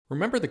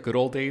Remember the good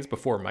old days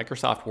before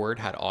Microsoft Word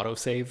had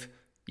autosave?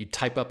 You'd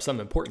type up some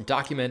important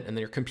document and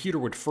then your computer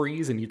would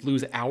freeze and you'd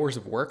lose hours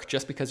of work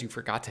just because you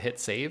forgot to hit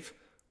save?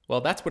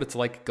 Well, that's what it's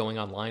like going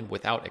online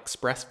without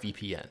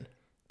ExpressVPN.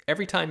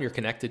 Every time you're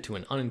connected to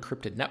an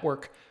unencrypted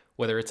network,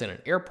 whether it's in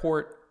an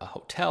airport, a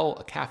hotel,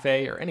 a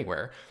cafe, or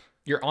anywhere,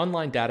 your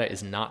online data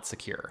is not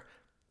secure.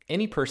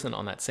 Any person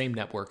on that same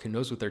network who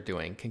knows what they're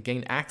doing can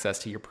gain access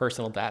to your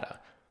personal data.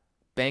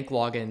 Bank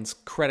logins,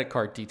 credit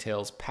card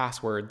details,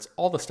 passwords,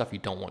 all the stuff you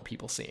don't want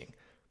people seeing.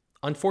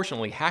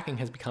 Unfortunately, hacking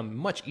has become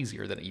much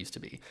easier than it used to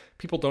be.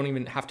 People don't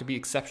even have to be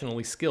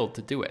exceptionally skilled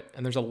to do it,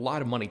 and there's a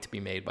lot of money to be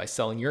made by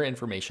selling your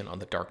information on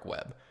the dark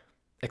web.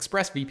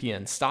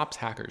 ExpressVPN stops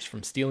hackers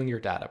from stealing your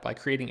data by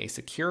creating a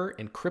secure,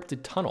 encrypted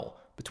tunnel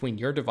between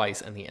your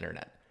device and the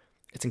internet.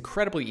 It's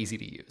incredibly easy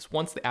to use.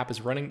 Once the app is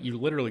running, you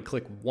literally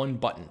click one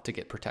button to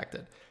get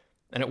protected.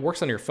 And it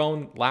works on your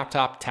phone,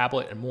 laptop,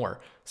 tablet, and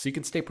more, so you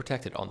can stay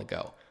protected on the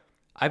go.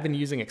 I've been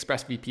using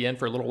ExpressVPN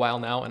for a little while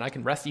now, and I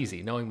can rest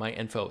easy knowing my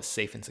info is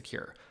safe and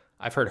secure.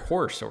 I've heard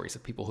horror stories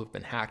of people who've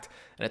been hacked,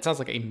 and it sounds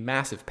like a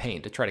massive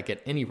pain to try to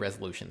get any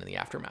resolution in the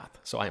aftermath,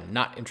 so I am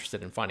not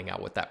interested in finding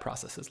out what that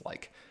process is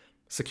like.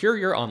 Secure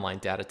your online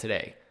data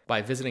today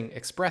by visiting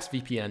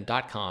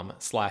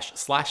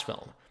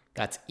expressvpn.com/film.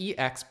 That's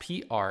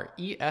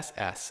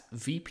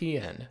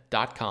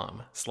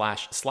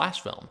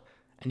expressvpn.com//film.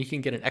 And you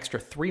can get an extra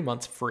 3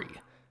 months free.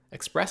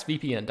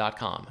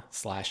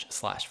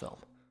 expressvpn.com//film.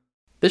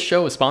 This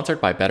show is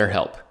sponsored by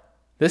BetterHelp.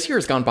 This year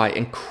has gone by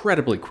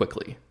incredibly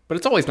quickly, but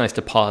it's always nice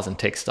to pause and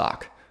take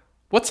stock.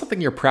 What's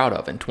something you're proud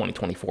of in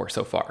 2024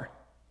 so far?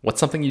 What's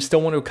something you still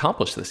want to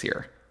accomplish this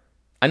year?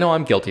 I know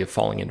I'm guilty of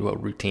falling into a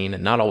routine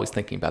and not always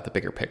thinking about the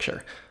bigger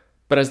picture.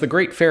 But as the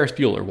great Ferris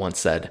Bueller once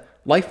said,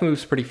 life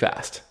moves pretty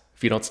fast.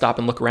 If you don't stop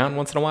and look around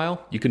once in a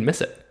while, you can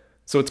miss it.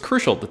 So it's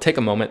crucial to take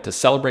a moment to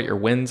celebrate your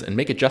wins and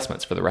make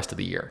adjustments for the rest of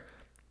the year.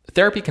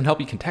 Therapy can help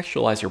you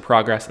contextualize your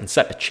progress and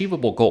set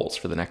achievable goals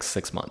for the next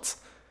 6 months.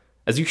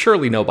 As you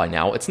surely know by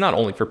now, it's not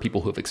only for people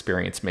who have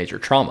experienced major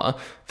trauma.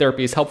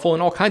 Therapy is helpful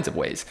in all kinds of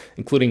ways,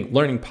 including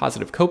learning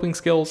positive coping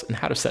skills and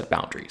how to set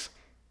boundaries.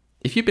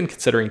 If you've been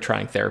considering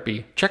trying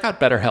therapy, check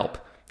out BetterHelp.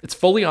 It's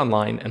fully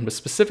online and was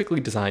specifically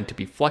designed to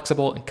be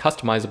flexible and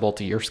customizable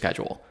to your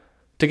schedule.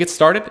 To get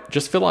started,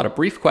 just fill out a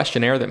brief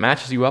questionnaire that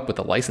matches you up with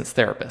a licensed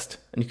therapist,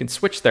 and you can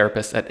switch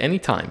therapists at any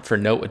time for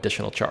no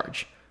additional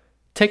charge.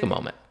 Take a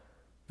moment.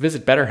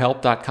 Visit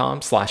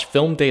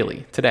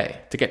betterhelp.com/filmdaily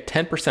today to get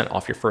 10%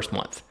 off your first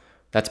month.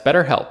 That's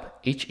BetterHelp,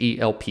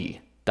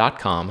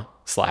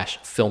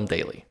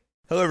 HELP.com/filmdaily.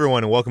 Hello,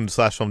 everyone, and welcome to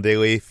Slash Film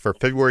Daily for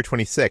February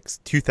 26,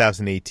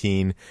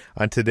 2018.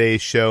 On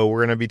today's show,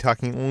 we're going to be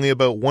talking only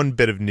about one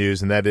bit of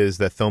news, and that is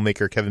that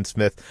filmmaker Kevin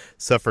Smith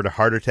suffered a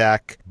heart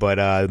attack.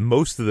 But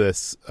most of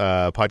this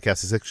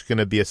podcast is actually going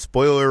to be a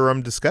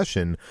spoiler-room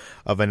discussion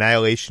of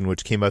Annihilation,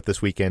 which came out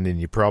this weekend, and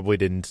you probably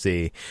didn't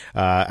see.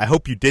 I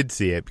hope you did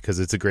see it, because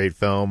it's a great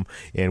film,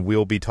 and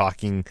we'll be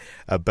talking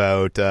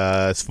about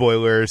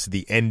spoilers,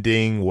 the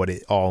ending, what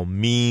it all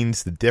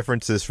means, the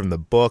differences from the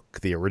book,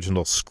 the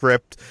original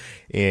script,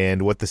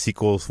 and what the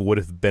sequels would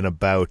have been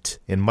about,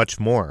 and much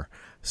more.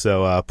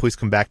 So please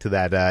come back to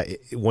that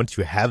once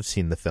you have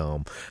seen the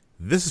film.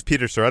 This is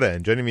Peter Soretta,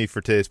 and joining me for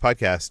today's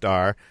podcast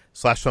are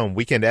Slash Film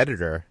Weekend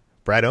Editor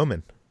Brad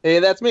Oman. Hey,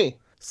 that's me.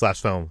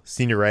 Slash Film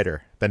Senior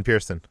Writer Ben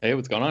Pearson. Hey,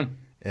 what's going on?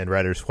 And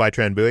writers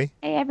Hoai-Tran Bui.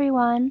 Hey,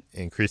 everyone.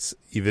 And Chris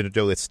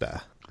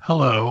Evangelista.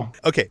 Hello.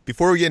 Okay,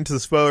 before we get into the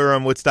spoiler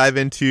room, let's dive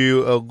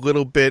into a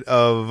little bit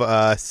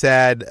of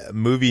sad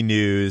movie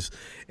news,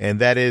 and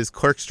that is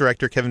Clerks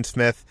director Kevin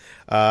Smith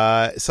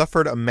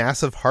suffered a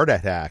massive heart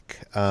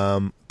attack.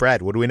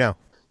 Brad, what do we know?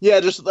 Yeah,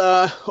 just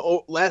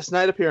last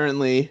night,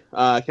 apparently,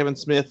 Kevin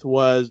Smith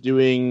was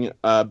doing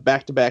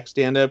back-to-back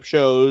stand-up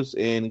shows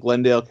in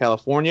Glendale,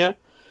 California,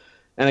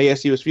 and I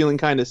guess he was feeling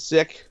kind of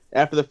sick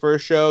after the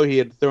first show. He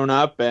had thrown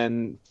up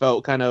and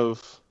felt kind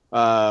of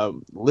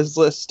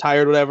listless,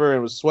 tired, whatever,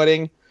 and was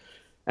sweating,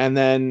 and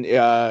then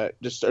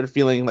just started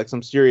feeling like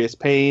some serious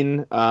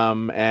pain,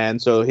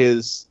 and so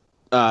his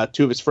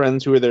two of his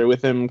friends who were there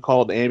with him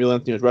called the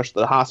ambulance. He was rushed to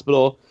the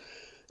hospital,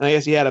 and I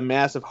guess he had a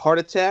massive heart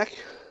attack.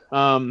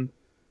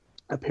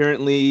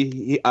 Apparently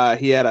he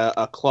had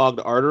a clogged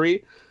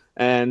artery,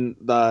 and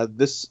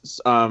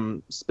this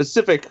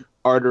specific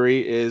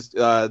artery is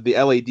the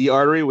LAD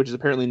artery, which is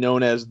apparently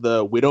known as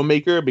the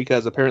Widowmaker,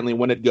 because apparently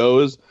when it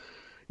goes,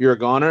 you're a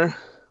goner.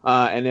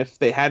 And if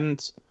they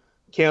hadn't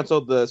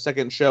canceled the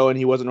second show and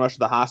he wasn't rushed to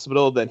the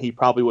hospital, then he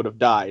probably would have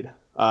died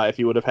if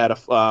he would have had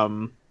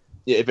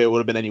if it would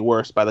have been any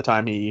worse by the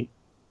time he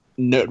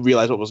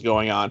realized what was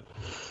going on.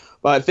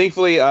 But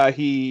thankfully,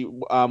 he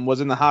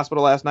was in the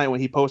hospital last night when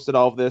he posted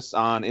all of this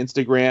on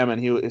Instagram,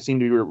 and he seemed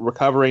to be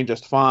recovering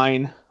just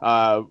fine.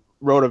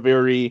 Wrote a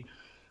very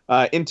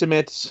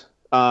intimate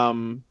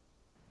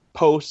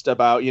post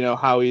about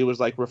how he was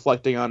like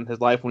reflecting on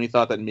his life when he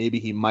thought that maybe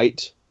he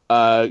might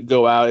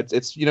go out.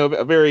 It's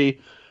a very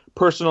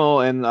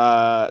personal and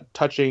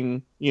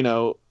touching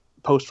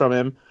post from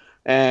him,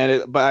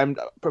 but I'm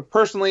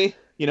personally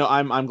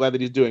I'm glad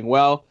that he's doing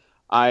well.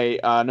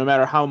 No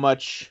matter how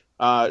much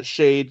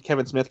shade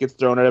Kevin Smith gets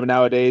thrown at him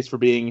nowadays for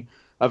being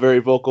a very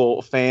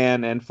vocal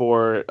fan and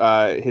for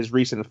his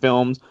recent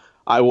films,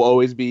 I will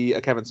always be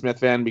a Kevin Smith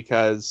fan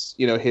because,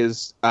 you know,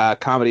 his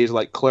comedies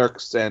like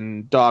Clerks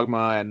and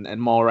Dogma and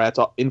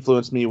Mallrats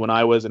influenced me when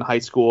I was in high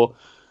school.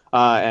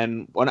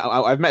 And when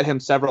I've met him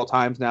several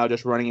times now,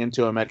 just running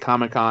into him at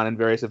Comic-Con and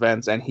various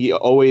events, and he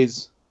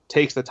always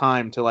takes the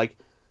time to like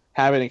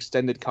have an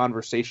extended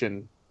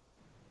conversation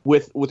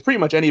with pretty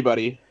much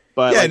anybody.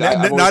 But yeah,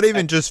 like, not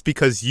even just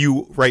because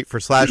you write for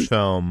Slash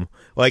Film.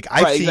 Like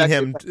I've seen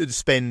him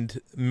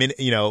spend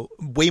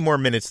way more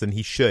minutes than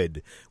he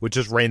should with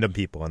just random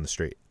people on the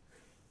street.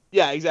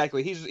 Yeah,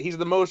 exactly. He's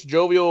the most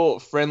jovial,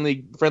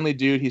 friendly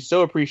dude. He's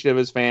so appreciative of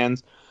his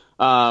fans.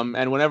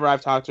 And whenever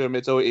I've talked to him,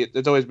 it's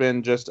always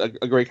been just a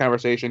great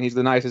conversation. He's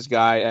the nicest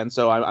guy, and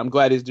so I'm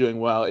glad he's doing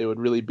well. It would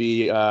really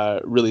be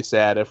really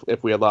sad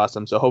if we had lost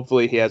him. So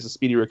hopefully he has a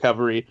speedy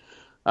recovery,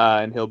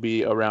 and he'll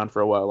be around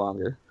for a while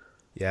longer.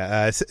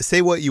 Yeah,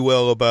 say what you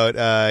will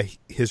about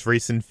his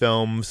recent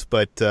films,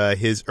 but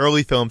his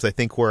early films, I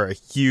think, were a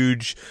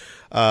huge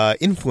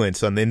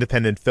influence on the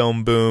independent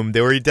film boom.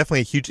 They were definitely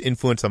a huge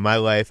influence on my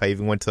life. I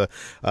even went to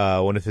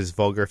one of his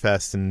Vulgar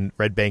Fest in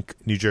Red Bank,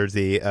 New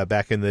Jersey,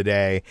 back in the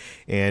day,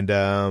 and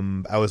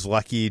I was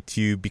lucky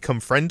to become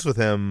friends with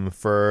him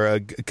for a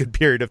good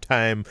period of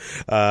time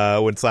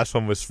when Slash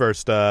Film was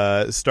first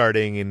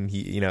starting, and he,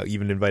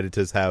 even invited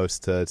to his house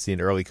to see an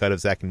early cut of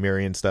Zack and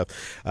Miri and stuff.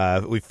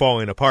 We've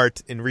fallen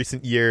apart in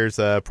recent years,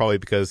 probably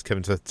because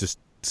Kevin Smith just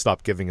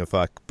stopped giving a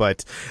fuck.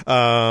 But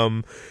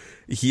I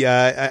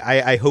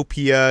hope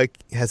he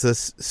has a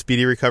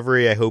speedy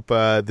recovery. I hope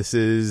this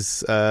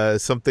is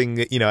something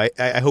that,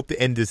 I hope the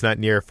end is not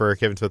near for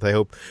Kevin Smith. I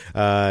hope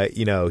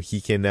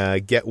he can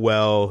get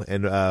well,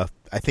 and I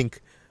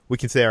think we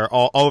can say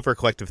all of our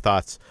collective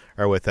thoughts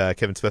are with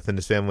Kevin Smith and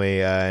his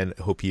family, and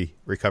hope he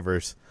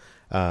recovers.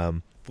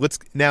 Let's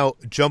now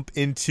jump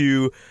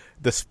into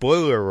the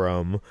spoiler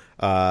room.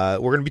 We're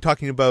going to be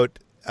talking about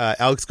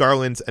Alex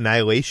Garland's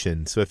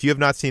Annihilation. So if you have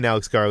not seen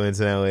Alex Garland's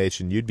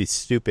Annihilation, you'd be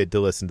stupid to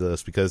listen to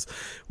this, because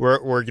we're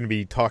going to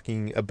be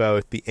talking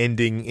about the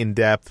ending in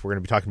depth. We're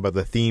going to be talking about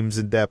the themes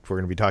in depth. We're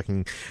going to be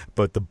talking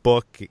about the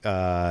book,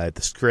 the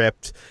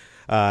script.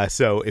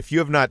 So if you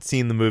have not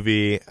seen the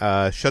movie,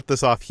 shut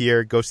this off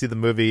here, go see the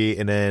movie,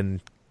 and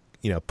then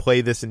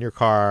play this in your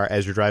car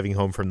as you're driving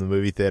home from the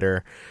movie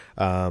theater.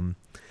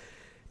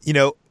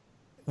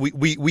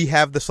 We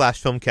have the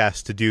Slash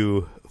Filmcast to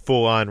do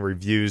full-on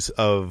reviews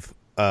of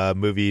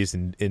movies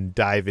and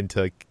dive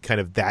into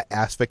kind of that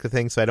aspect of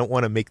things. So I don't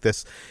want to make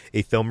this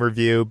a film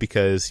review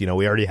because, we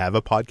already have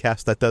a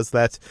podcast that does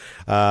that.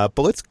 But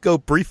let's go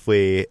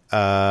briefly,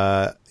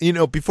 before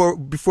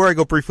I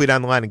go briefly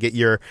down the line and get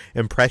your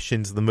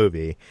impressions of the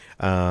movie.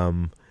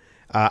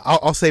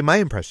 I'll say my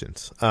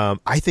impressions.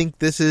 I think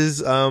this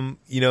is, going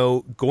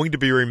to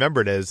be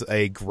remembered as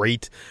a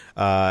great,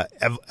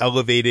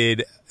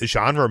 elevated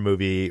genre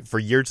movie for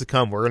years to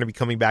come. We're going to be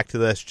coming back to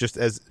this just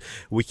as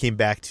we came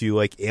back to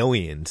like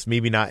Aliens,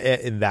 maybe not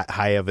in that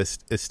high of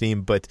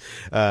esteem, but,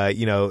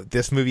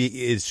 this movie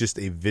is just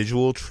a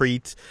visual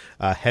treat,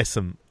 has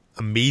some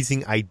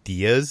amazing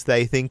ideas that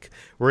I think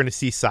we're going to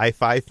see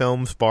sci-fi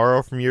films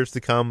borrow from years to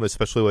come,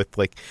 especially with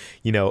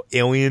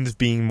aliens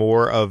being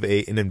more of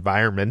an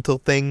environmental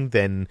thing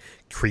than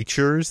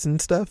creatures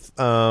and stuff.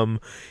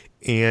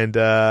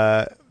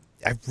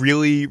 I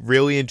really,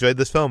 really enjoyed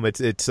this film.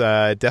 It's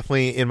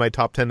definitely in my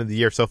top 10 of the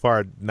year so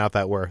far. Not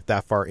that we're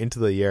that far into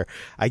the year.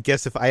 I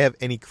guess if I have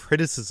any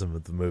criticism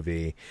of the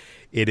movie,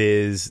 it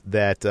is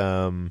that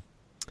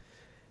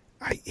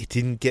it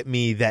didn't get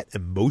me that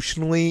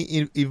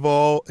emotionally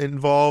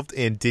involved,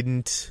 and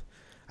didn't,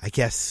 I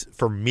guess,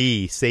 for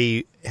me,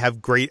 say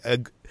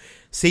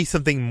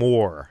something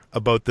more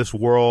about this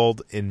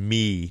world and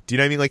me. Do you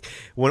know what I mean? Like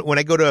when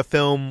I go to a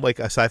film, like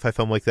a sci-fi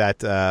film like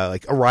that,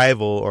 like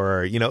Arrival,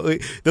 or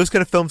those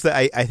kind of films that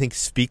I think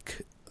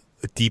speak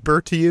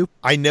deeper to you.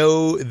 I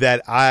know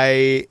that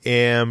I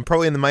am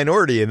probably in the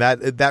minority in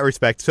that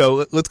respect.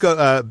 So let's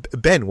go.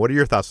 Ben, what are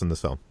your thoughts on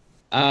this film?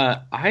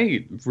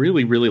 I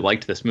really, really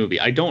liked this movie.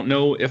 I don't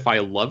know if I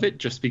love it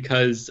just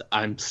because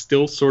I'm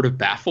still sort of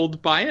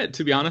baffled by it,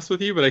 to be honest with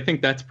you. But I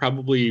think that's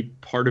probably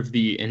part of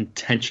the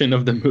intention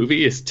of the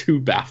movie, is to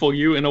baffle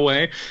you in a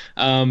way.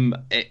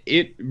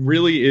 It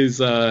really is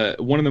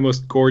one of the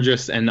most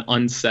gorgeous and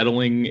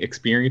unsettling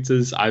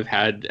experiences I've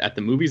had at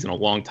the movies in a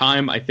long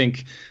time. I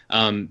think,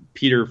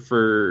 Peter,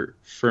 for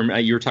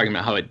you were talking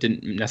about how it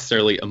didn't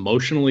necessarily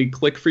emotionally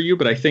click for you,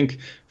 but I think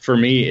for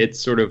me, it's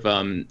sort of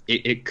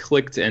it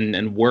clicked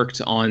and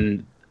worked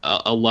on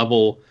a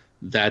level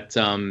that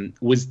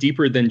was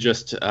deeper than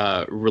just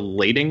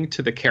relating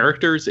to the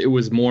characters. It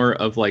was more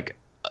of like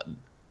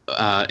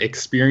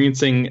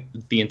experiencing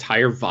the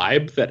entire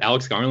vibe that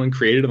Alex Garland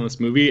created on this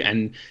movie,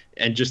 and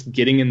just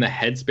getting in the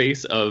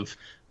headspace of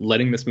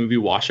letting this movie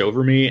wash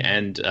over me,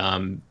 and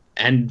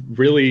and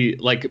really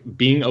like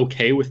being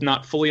okay with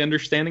not fully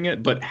understanding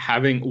it, but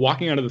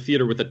walking out of the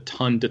theater with a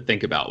ton to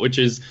think about, which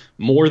is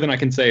more than I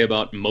can say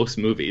about most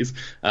movies.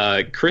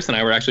 Chris and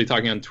I were actually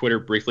talking on Twitter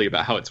briefly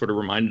about how it sort of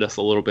reminded us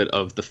a little bit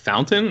of The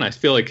Fountain. I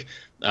feel like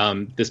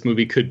this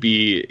movie could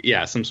be,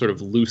 some sort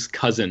of loose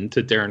cousin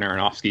to Darren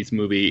Aronofsky's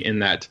movie, in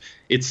that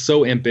it's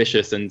so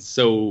ambitious and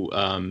so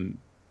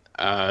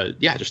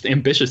just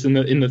ambitious in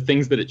the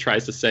things that it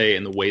tries to say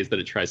and the ways that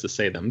it tries to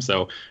say them.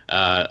 So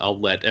I'll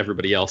let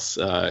everybody else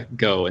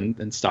go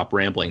and stop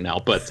rambling now.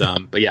 But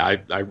yeah,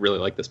 I really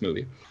like this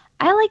movie.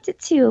 I liked it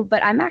too,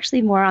 but I'm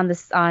actually more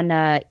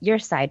on your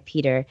side,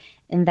 Peter,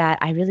 in that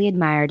I really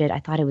admired it. I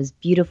thought it was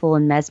beautiful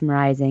and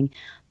mesmerizing,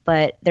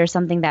 but there's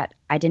something that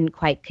I didn't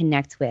quite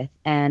connect with,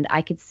 and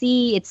I could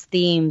see its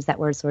themes that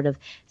were sort of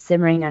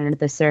simmering under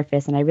the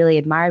surface, and I really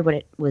admired what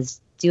it was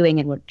doing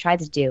and what it tried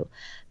to do.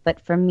 But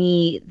for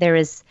me, there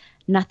is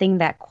nothing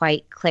that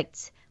quite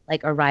clicked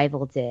like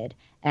Arrival did.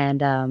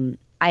 And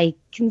I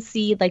can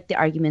see like the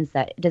arguments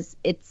that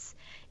it's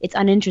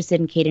uninterested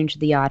in catering to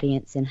the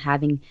audience and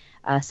having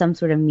some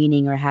sort of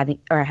meaning or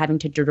having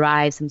to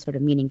derive some sort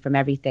of meaning from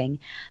everything.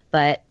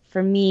 But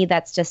for me,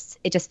 it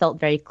just felt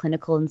very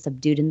clinical and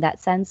subdued in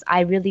that sense.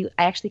 I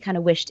actually kind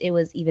of wished it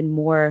was even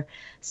more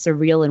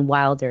surreal and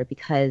wilder,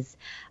 because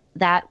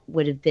that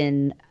would have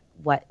been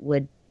what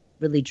would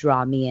really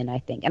draw me in, I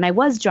think. And I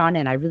was drawn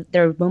in.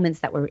 There were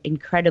moments that were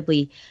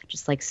incredibly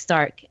just like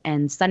stark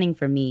and stunning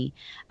for me.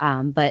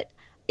 But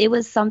it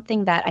was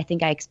something that I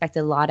think I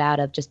expected a lot out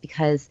of, just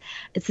because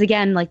it's,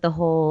 again, like the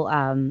whole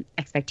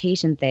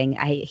expectation thing.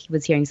 I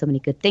was hearing so many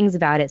good things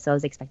about it, so I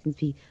was expecting to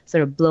be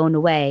sort of blown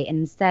away. And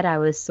instead, I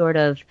was sort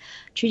of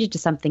treated to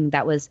something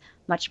that was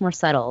much more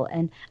subtle.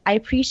 And I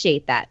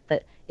appreciate that,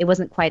 but it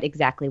wasn't quite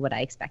exactly what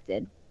I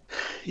expected.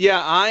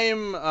 Yeah,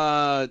 I'm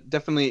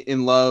definitely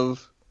in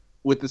love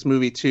with this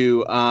movie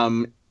too.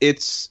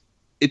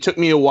 It took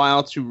me a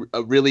while to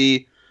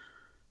really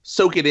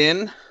soak it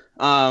in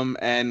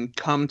and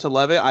come to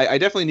love it. I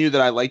definitely knew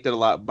that I liked it a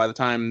lot by the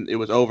time it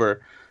was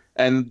over,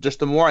 and just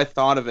the more I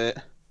thought of it,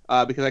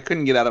 because I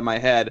couldn't get out of my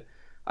head,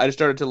 I just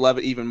started to love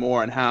it even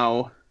more. And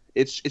how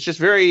it's just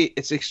very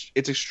it's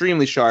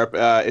extremely sharp.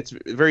 It's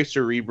very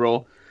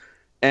cerebral,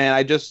 and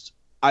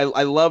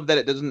I love that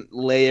it doesn't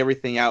lay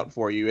everything out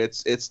for you.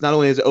 It's not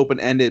only is it open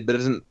ended, but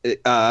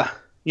it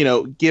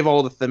doesn't give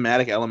all the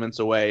thematic elements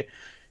away.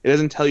 It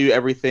doesn't tell you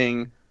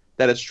everything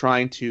that it's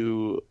trying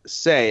to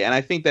say. And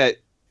I think that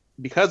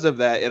because of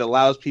that, it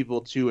allows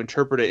people to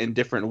interpret it in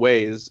different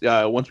ways.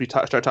 Once we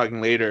start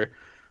talking later,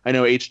 I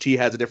know HT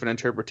has a different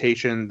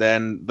interpretation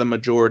than the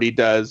majority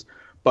does,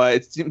 but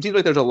it seems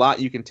like there's a lot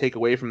you can take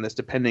away from this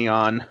depending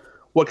on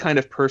what kind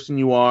of person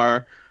you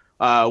are,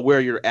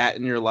 where you're at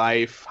in your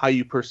life, how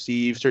you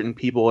perceive certain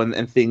people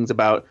and things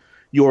about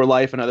your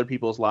life and other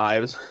people's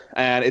lives.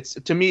 And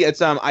to me,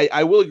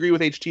 I will agree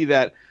with HT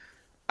that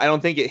I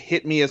don't think it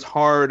hit me as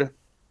hard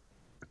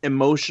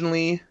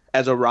emotionally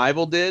as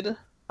Arrival did,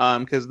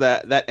 because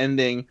that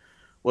ending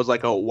was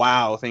like a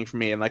wow thing for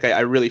me, and like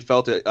I really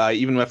felt it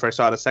even after I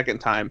saw it a second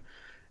time.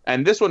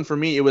 And this one for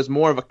me, it was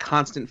more of a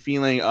constant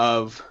feeling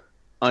of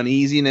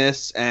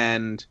uneasiness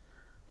and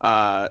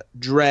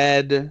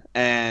dread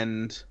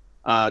and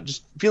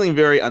just feeling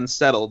very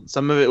unsettled.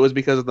 Some of it was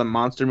because of the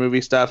monster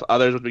movie stuff.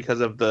 Others was because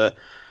of the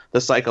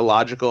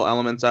psychological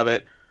elements of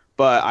it.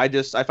 But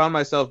I found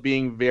myself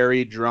being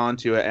very drawn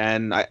to it,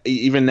 and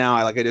even now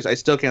I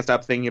still can't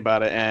stop thinking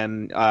about it.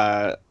 And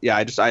I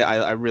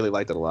really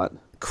liked it a lot.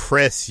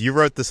 Chris, you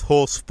wrote this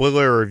whole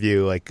spoiler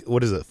review, like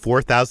what is it,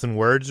 4,000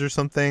 words or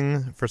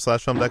something for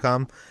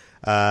slashfilm.com?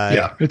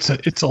 Yeah,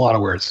 it's a lot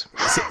of words.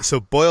 So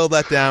boil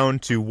that down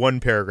to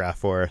one paragraph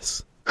for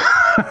us.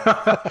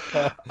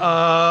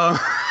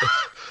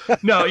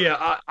 No,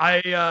 yeah,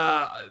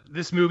 I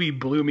this movie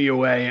blew me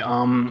away.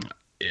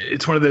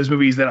 It's one of those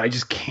movies that I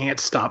just can't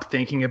stop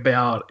thinking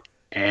about,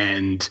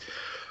 and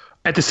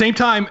at the same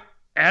time,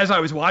 as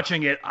I was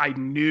watching it, I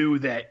knew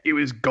that it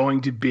was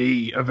going to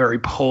be a very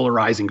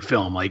polarizing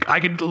film. Like, I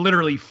could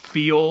literally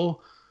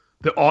feel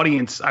the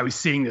audience I was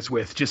seeing this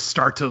with just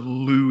start to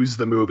lose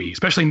the movie,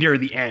 especially near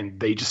the end.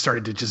 They just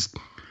started to just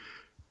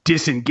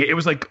disengage. It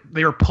was like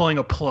they were pulling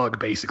a plug,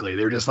 basically.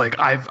 They were just like,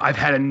 I've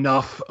had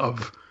enough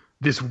of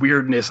this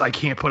weirdness. I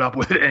can't put up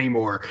with it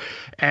anymore.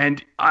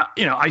 And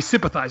I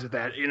sympathize with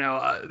that.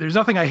 There's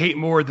nothing I hate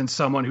more than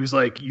someone who's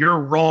like, you're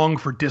wrong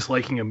for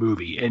disliking a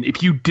movie. And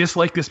if you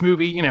dislike this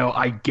movie,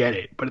 I get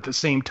it. But at the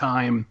same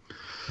time,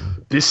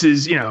 this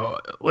is,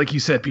 like you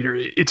said, Peter,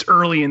 it's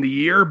early in the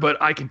year, but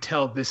I can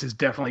tell this is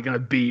definitely going to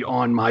be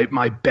on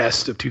my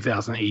best of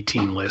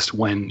 2018 list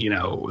when,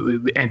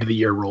 the end of the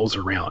year rolls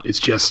around. It's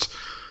just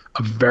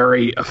a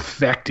very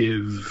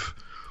effective,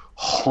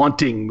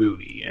 haunting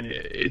movie. And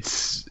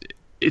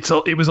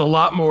it was a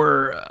lot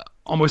more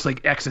almost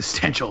like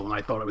existential than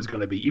I thought it was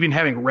going to be. Even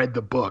having read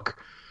the book,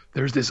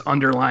 there's this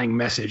underlying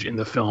message in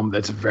the film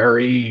that's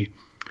very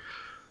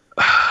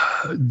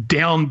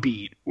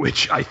downbeat,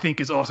 which I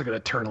think is also going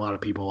to turn a lot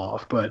of people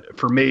off. But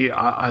for me,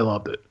 I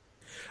loved it.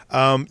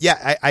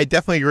 I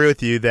definitely agree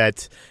with you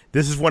that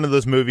this is one of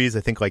those movies,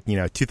 I think, like,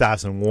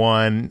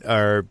 2001,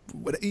 or,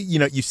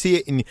 you see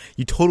it and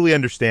you totally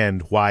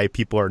understand why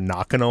people are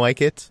not going to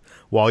like it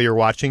while you're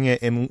watching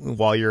it and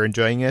while you're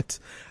enjoying it.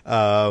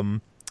 This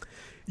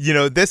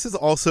is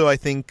also, I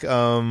think,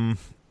 I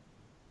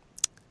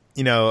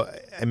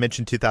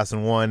mentioned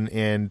 2001,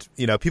 and,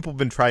 people have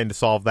been trying to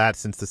solve that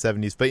since the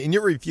 70s. But in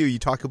your review, you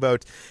talk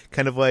about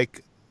kind of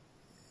like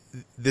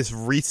this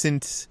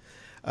recent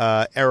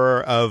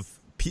era of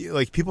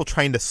people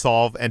trying to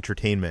solve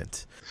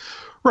entertainment.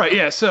 Right.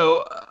 Yeah.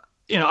 So,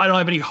 I don't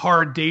have any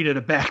hard data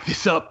to back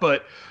this up,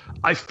 but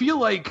I feel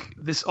like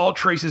this all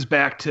traces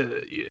back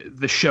to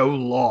the show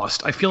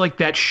Lost. I feel like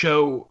that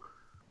show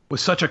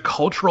was such a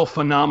cultural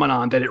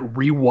phenomenon that it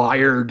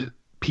rewired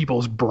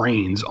people's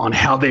brains on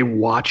how they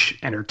watch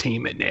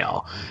entertainment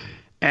now.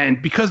 And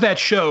because that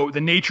show,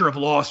 the nature of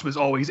Lost was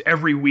always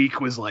every week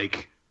was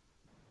like,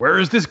 where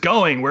is this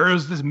going? Where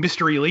is this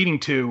mystery leading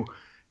to?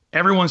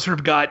 Everyone sort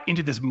of got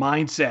into this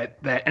mindset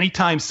that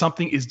anytime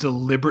something is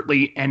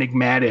deliberately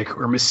enigmatic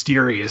or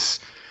mysterious,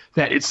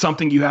 that it's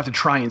something you have to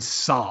try and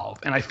solve.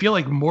 And I feel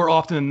like more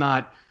often than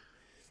not,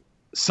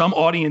 some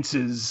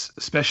audiences,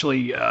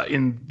 especially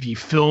in the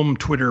film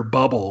Twitter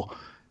bubble,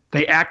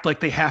 they act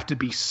like they have to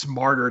be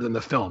smarter than the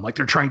film, like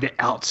they're trying to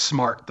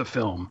outsmart the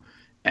film.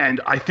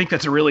 And I think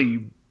that's a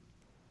really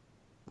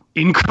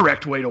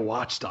incorrect way to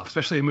watch stuff,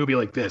 especially a movie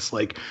like this.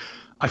 Like,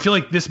 I feel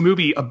like this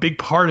movie, a big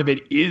part of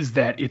it is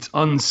that it's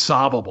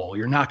unsolvable.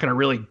 You're not going to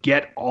really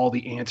get all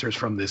the answers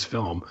from this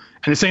film.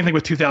 And the same thing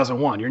with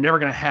 2001. You're never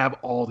going to have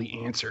all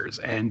the answers.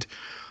 And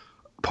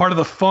part of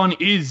the fun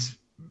is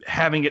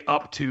having it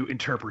up to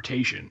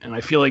interpretation. And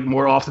I feel like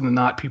more often than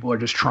not, people are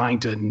just trying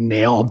to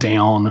nail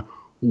down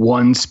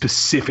one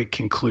specific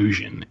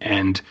conclusion.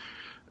 And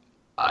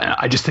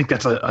I just think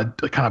that's a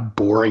kind of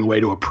boring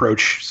way to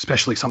approach,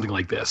 especially something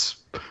like this.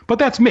 But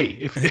that's me.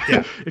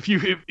 If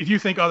you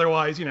think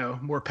otherwise,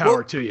 more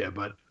power to you.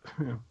 But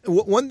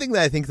one thing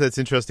that I think that's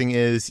interesting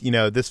is,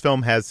 this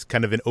film has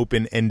kind of an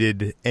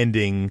open-ended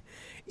ending,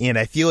 and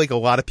I feel like a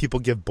lot of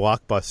people give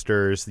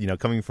blockbusters,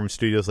 coming from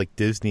studios like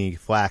Disney,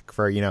 flack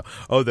for,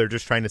 they're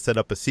just trying to set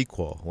up a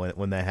sequel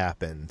when that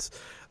happens.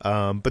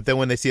 But then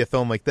when they see a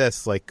film like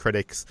this, like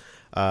critics,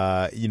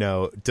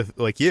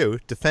 like you,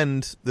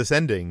 defend this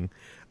ending.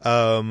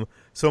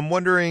 So I'm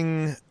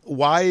wondering,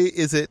 why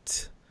is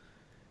it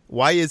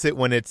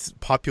when it's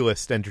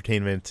populist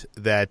entertainment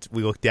that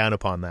we look down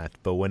upon that,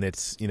 but when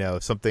it's,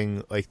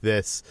 something like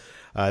this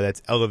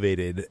that's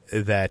elevated,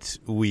 that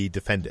we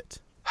defend it?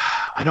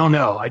 I don't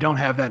know. I don't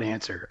have that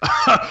answer.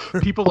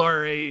 People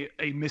are a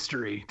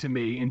mystery to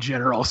me in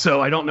general, so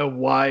I don't know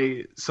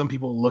why some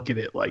people look at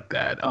it like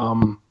that.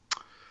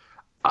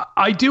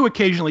 I do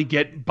occasionally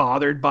get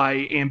bothered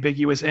by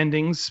ambiguous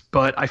endings,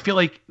 but I feel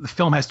like the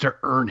film has to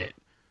earn it.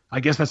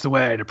 I guess that's the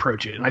way I'd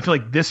approach it. And I feel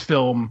like this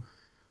film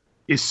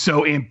is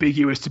so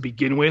ambiguous to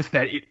begin with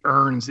that it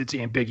earns its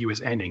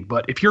ambiguous ending.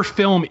 But if your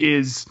film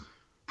is,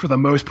 for the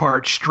most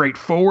part,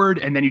 straightforward,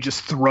 and then you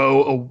just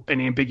throw an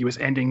ambiguous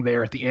ending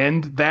there at the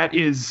end, that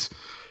is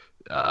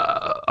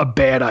a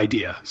bad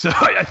idea. So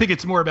I think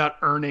it's more about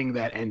earning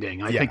that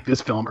ending. I think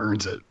this film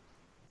earns it.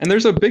 And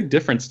there's a big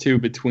difference, too,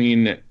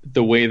 between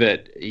the way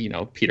that,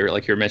 Peter,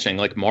 like you're mentioning,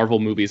 like Marvel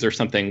movies or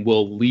something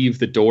will leave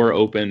the door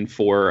open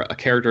for a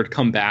character to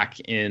come back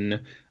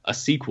in a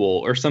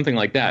sequel or something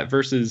like that,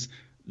 versus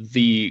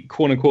the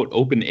quote unquote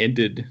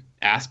open-ended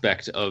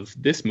aspect of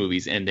this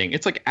movie's ending.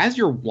 It's like, as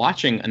you're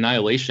watching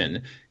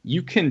Annihilation,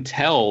 you can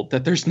tell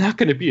that there's not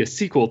going to be a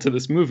sequel to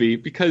this movie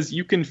because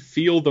you can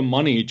feel the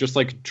money just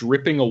like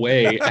dripping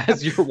away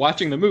as you're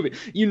watching the movie.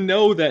 You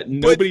know that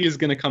nobody is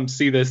going to come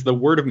see this. The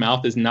word of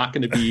mouth is not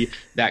going to be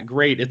that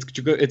great. It's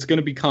going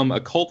to become a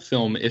cult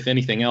film, if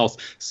anything else.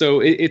 So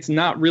it's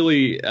not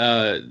really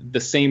the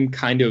same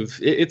kind of.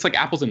 It's like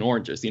apples and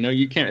oranges.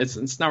 You can't.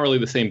 It's not really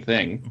the same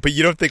thing. But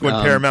you don't think when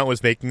Paramount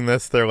was making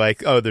this, they're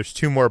like, oh, there's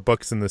 2 more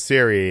books in the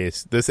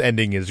series. This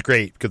ending is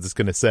great because it's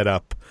going to set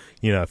up,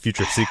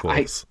 future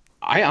sequels.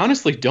 I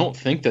honestly don't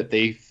think that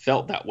they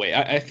felt that way.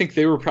 I think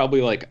they were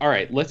probably like, all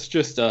right, let's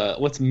just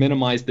let's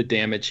minimize the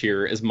damage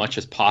here as much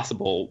as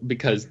possible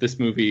because this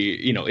movie,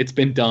 it's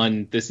been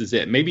done. This is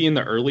it. Maybe in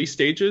the early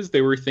stages,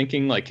 they were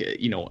thinking like,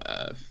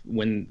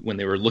 when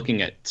they were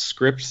looking at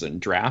scripts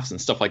and drafts and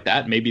stuff like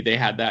that, maybe they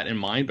had that in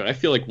mind. But I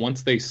feel like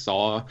once they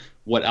saw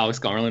what Alex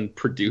Garland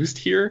produced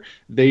here,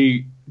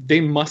 they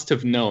must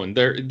have known.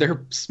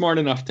 They're smart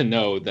enough to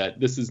know that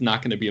this is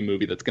not going to be a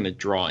movie that's going to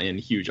draw in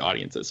huge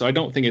audiences. So I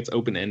don't think it's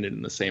open-ended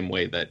in the same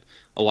way that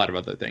a lot of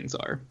other things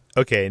are.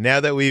 Okay, now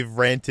that we've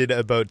ranted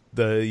about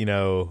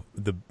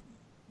the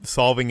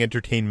solving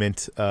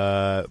entertainment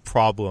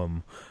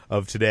problem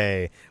of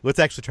today, let's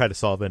actually try to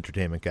solve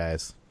entertainment,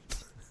 guys.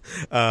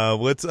 I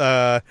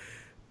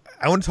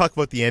want to talk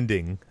about the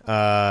ending.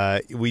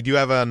 We do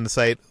have on the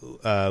site,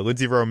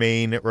 Lindsay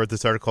Romaine wrote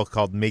this article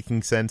called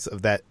Making Sense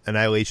of That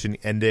Annihilation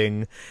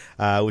Ending,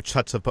 which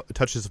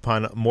touches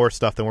upon more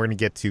stuff than we're going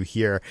to get to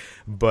here.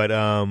 But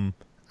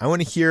I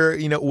want to hear,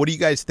 what do you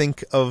guys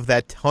think of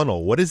that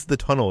tunnel? What is the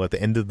tunnel at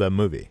the end of the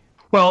movie?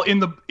 Well, in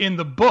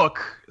the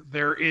book,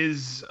 there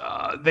is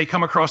they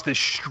come across this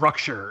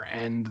structure,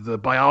 and the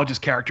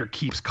biologist character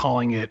keeps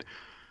calling it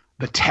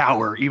the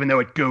tower, even though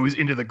it goes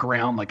into the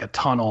ground like a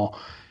tunnel.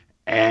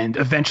 And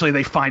eventually,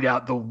 they find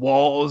out the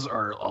walls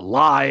are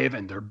alive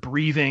and they're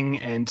breathing.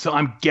 And so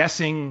I'm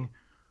guessing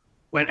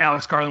when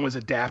Alex Garland was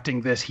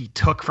adapting this, he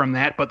took from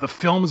that. But the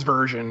film's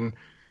version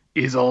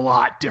is a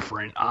lot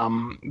different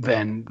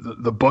than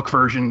the book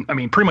version. I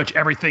mean, pretty much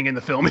everything in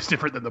the film is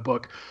different than the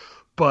book.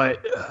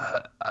 But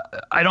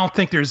I don't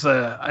think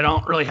I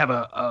don't really have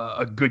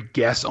a good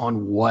guess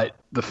on what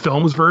the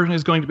film's version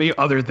is going to be,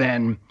 other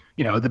than,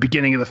 at the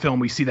beginning of the film,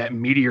 we see that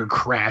meteor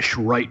crash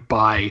right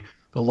by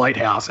the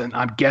lighthouse. And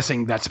I'm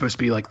guessing that's supposed to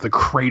be like the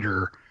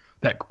crater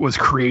that was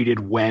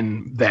created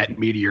when that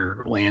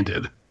meteor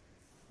landed.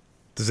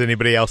 Does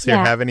anybody else here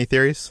have any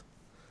theories?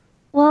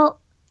 Well,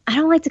 I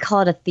don't like to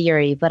call it a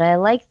theory, but I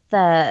like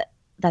that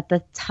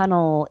the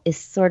tunnel is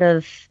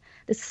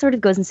this sort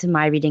of goes into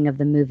my reading of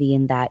the movie,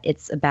 in that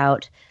it's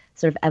about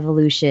sort of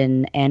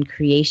evolution and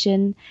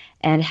creation,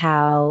 and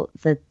how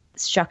the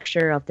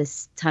structure of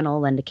this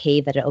tunnel and the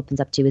cave that it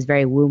opens up to is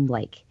very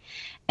womb-like.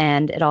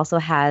 And it also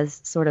has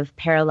sort of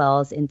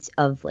parallels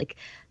of like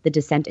the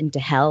descent into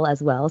hell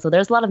as well. So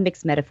there's a lot of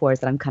mixed metaphors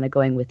that I'm kind of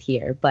going with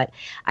here, but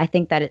I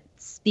think that it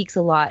speaks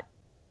a lot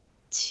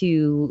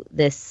to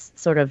this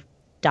sort of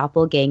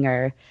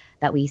doppelganger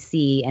that we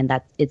see, and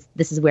that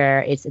this is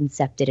where it's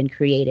incepted and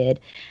created,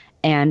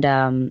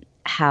 and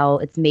how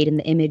it's made in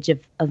the image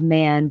of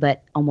man,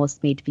 but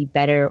almost made to be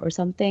better or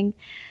something.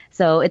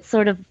 So it's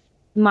sort of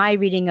my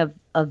reading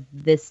of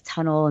this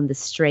tunnel and this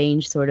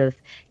strange sort of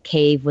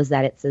cave was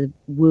that it's a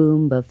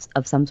womb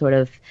of some sort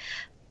of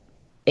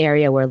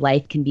area where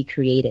life can be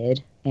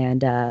created,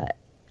 and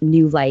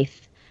new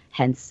life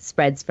hence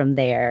spreads from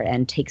there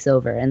and takes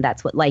over. And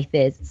that's what life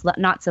is. It's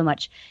not so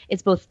much,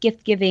 it's both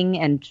gift giving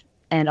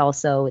and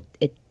also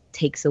it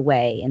takes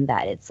away, in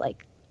that it's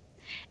like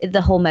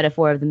the whole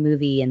metaphor of the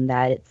movie, in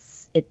that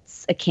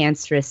it's a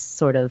cancerous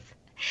sort of,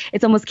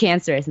 it's almost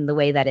cancerous in the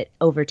way that it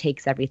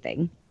overtakes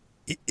everything.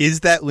 Is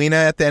that Lena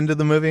at the end of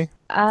the movie?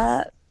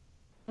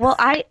 Well,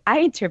 I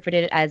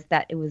interpreted it as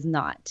that it was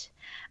not,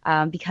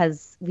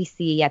 because we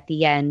see at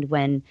the end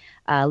when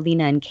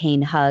Lena and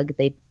Kane hug,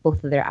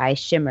 both of their eyes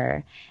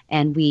shimmer,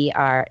 and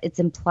it's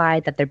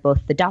implied that they're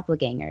both the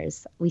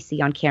doppelgangers. We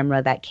see on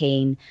camera that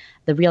Kane,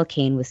 the real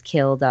Kane, was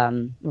killed,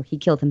 he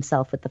killed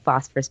himself with the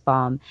phosphorus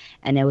bomb,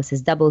 and it was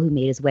his double who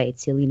made his way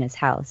to Lena's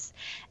house.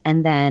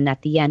 And then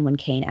at the end, when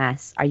Kane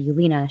asks, "Are you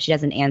Lena?" she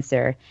doesn't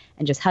answer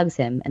and just hugs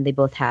him, and they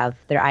both have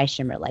their eyes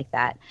shimmer like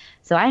that.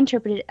 So I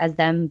interpret it as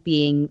them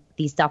being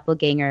these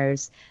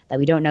doppelgangers that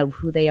we don't know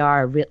who they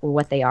are or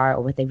what they are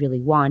or what they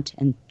really want,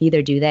 and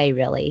neither do they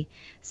really.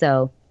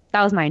 So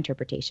that was my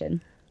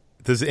interpretation.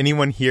 Does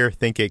anyone here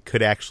think it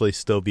could actually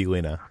still be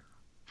Lena?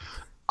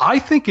 I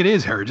think it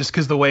is her, just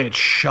because the way it's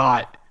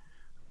shot,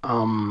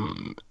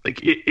 the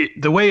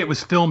way it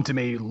was filmed to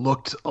me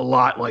looked a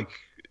lot like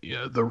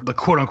the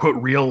quote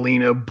unquote real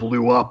Lena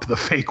blew up the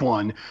fake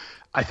one.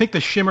 I think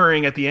the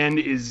shimmering at the end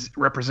is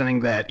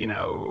representing that,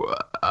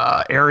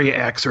 Area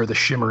X, or the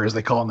shimmer as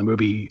they call it in the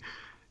movie,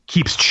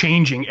 keeps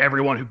changing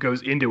everyone who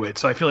goes into it.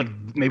 So I feel like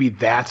maybe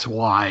that's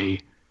why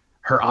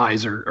her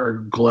eyes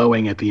are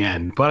glowing at the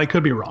end, but I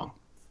could be wrong.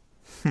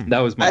 That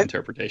was my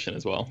interpretation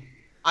as well.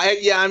 I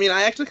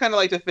actually kind of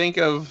like to think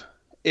of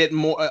it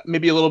more,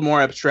 maybe a little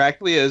more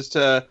abstractly, as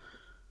to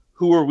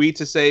who are we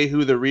to say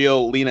who the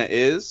real Lena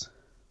is?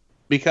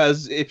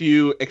 Because if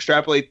you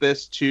extrapolate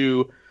this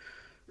to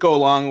go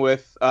along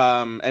with,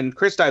 and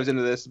Chris dives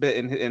into this a bit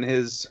in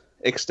his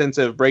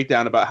extensive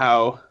breakdown about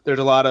how there's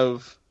a lot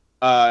of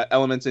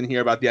elements in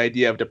here about the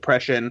idea of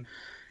depression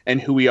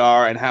and who we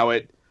are and how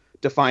it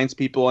defines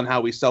people and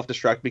how we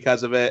self-destruct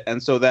because of it.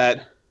 And so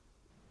that,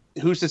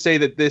 who's to say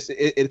that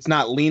it's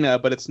not Lena,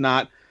 but it's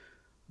not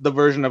the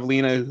version of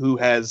Lena who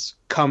has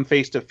come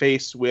face to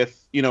face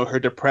with, her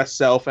depressed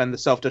self and the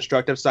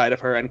self-destructive side of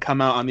her, and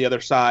come out on the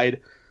other side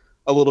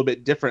a little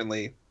bit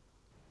differently.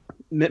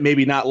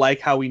 Maybe not like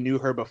how we knew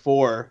her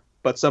before,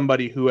 but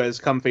somebody who has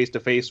come face to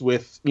face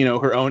with,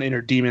 her own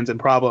inner demons and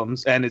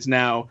problems, and is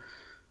now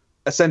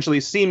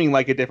essentially seeming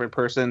like a different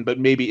person, but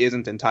maybe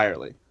isn't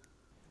entirely.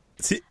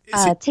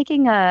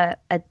 Taking a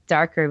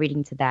darker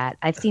reading to that,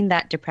 I've seen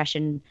that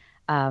depression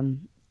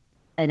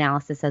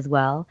analysis as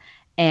well.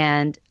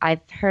 And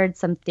I've heard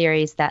some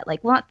theories that,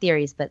 not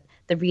theories, but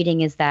the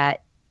reading is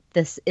that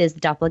this is the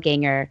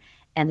doppelganger,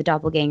 and the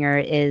doppelganger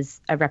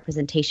is a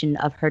representation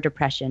of her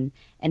depression,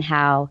 and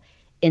how,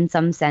 in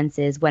some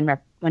senses, when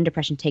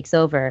depression takes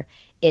over,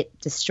 it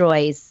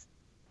destroys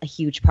a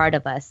huge part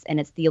of us, and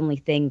it's the only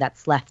thing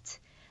that's left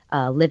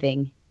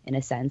living, in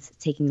a sense,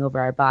 taking over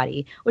our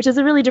body, which is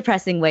a really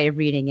depressing way of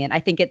reading it. I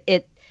think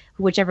it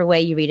whichever way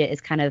you read it is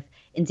kind of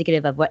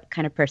indicative of what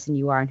kind of person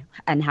you are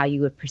and how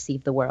you would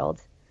perceive the world.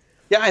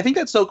 Yeah, I think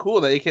that's so cool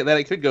that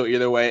it could go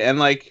either way.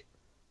 And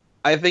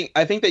I think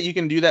that you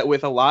can do that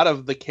with a lot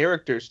of the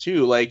characters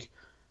too. Like,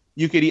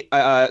 you could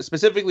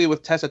specifically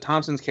with Tessa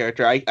Thompson's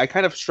character, I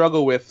kind of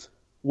struggle with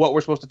what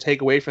we're supposed to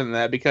take away from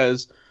that,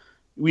 because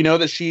we know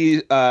that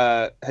she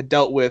had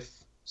dealt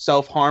with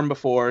self-harm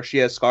before. She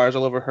has scars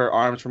all over her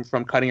arms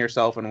from cutting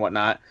herself and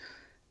whatnot.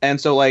 And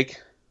so,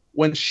 like,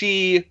 when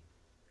she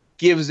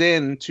gives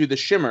in to the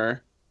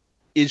Shimmer,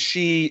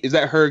 is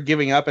that her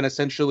giving up and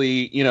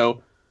essentially,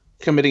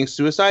 committing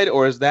suicide,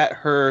 or is that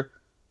her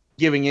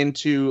giving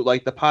into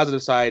like the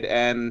positive side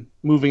and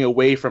moving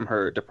away from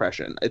her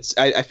depression?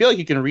 I feel like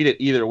you can read it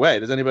either way.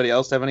 Does anybody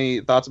else have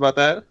any thoughts about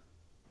that?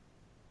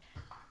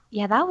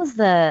 Yeah, that was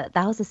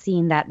the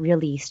scene that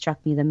really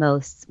struck me the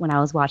most when I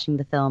was watching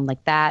the film.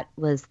 Like, that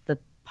was the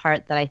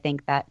part that I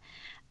think that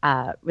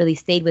really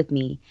stayed with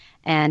me.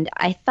 And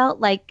I felt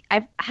like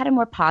I've had a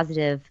more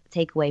positive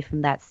takeaway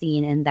from that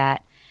scene, in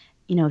that,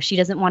 she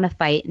doesn't want to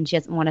fight and she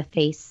doesn't want to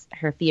face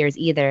her fears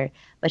either,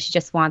 but she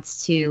just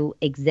wants to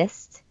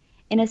exist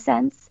in a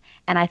sense.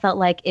 And I felt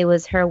like it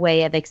was her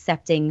way of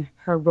accepting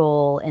her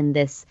role in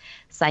this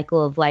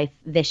cycle of life,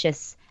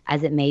 vicious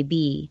as it may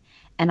be.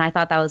 And I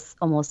thought that was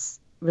almost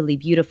really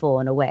beautiful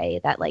in a way,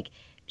 that like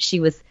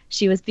she was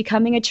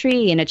becoming a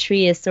tree, and a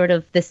tree is sort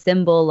of the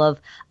symbol of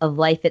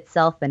life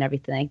itself and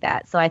everything like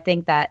that. So I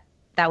think that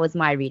was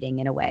my reading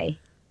in a way.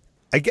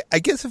 I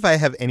guess if I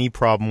have any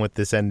problem with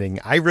this ending,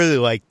 I really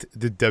liked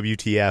the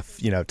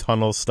WTF,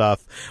 tunnel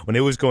stuff when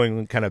it was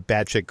going kind of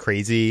batshit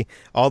crazy.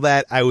 All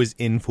that I was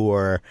in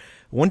for.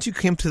 Once you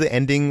came to the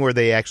ending where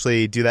they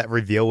actually do that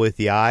reveal with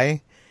the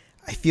eye,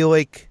 I feel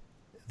like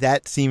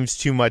that seems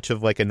too much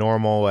of like a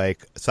normal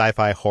like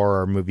sci-fi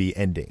horror movie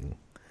ending.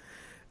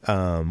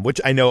 Which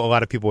I know a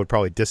lot of people would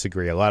probably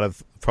disagree. A lot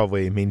of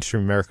probably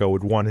mainstream America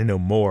would want to know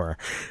more.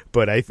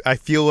 But I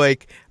feel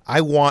like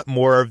I want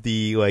more of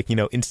the, like,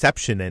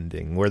 Inception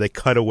ending where they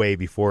cut away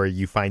before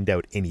you find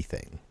out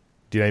anything.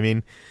 Do you know what I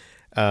mean?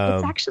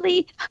 It's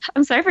actually,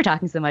 I'm sorry for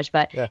talking so much,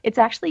 but yeah, it's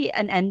actually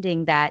an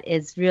ending that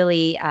is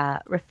really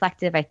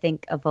reflective, I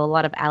think, of a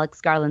lot of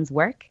Alex Garland's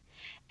work,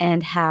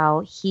 and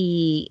how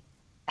he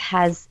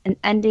has an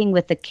ending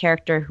with a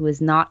character who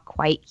is not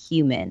quite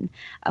human.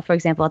 For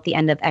example, at the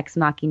end of Ex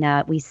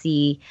Machina, we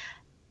see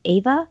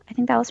Ava, I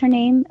think that was her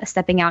name,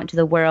 stepping out into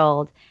the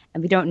world,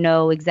 and we don't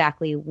know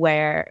exactly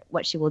what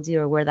she will do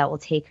or where that will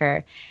take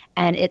her.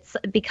 And it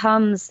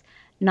becomes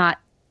not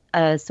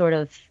a sort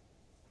of,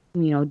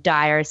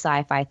 dire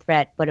sci-fi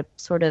threat, but a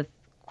sort of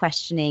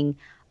questioning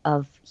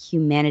of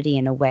humanity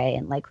in a way,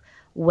 and like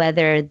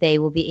whether they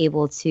will be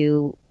able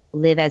to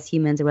live as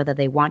humans or whether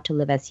they want to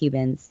live as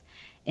humans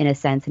in a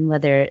sense, and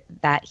whether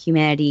that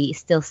humanity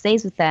still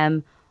stays with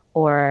them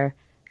or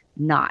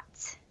not,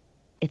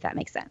 if that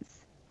makes sense.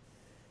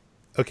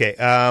 Okay,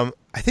 I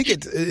think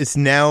it's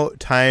now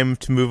time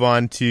to move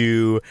on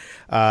to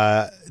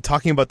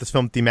talking about this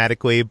film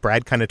thematically.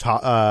 Brad kind of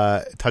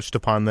touched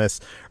upon this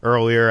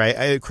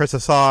earlier. Chris, I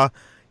saw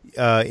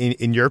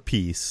in your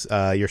piece,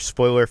 your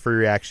spoiler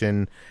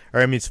review,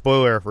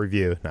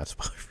 not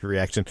spoiler for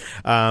reaction,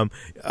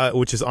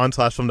 which is on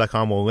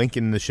 /film.com. We'll link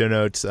in the show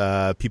notes.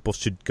 People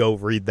should go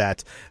read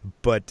that.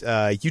 But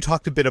you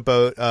talked a bit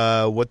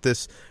about what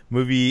this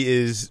movie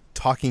is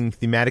talking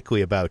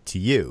thematically about to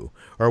you,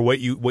 or what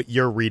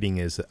your reading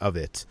is of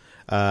it.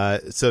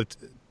 So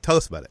tell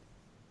us about it.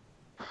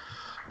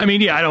 I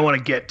mean, yeah, I don't want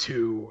to get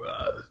too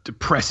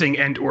depressing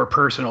and or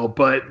personal,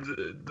 but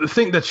the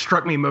thing that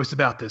struck me most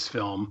about this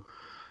film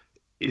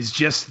is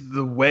just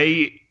the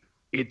way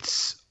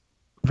it's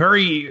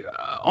very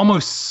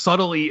almost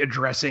subtly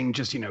addressing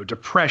just,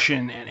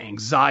 depression and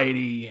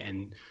anxiety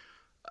and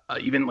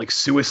even like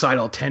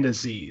suicidal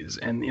tendencies.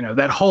 And,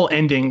 that whole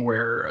ending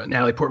where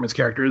Natalie Portman's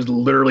character is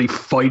literally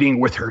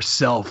fighting with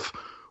herself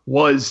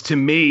was, to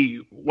me,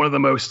 one of the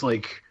most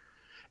like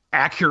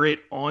accurate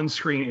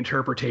on-screen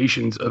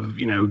interpretations of,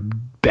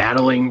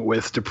 battling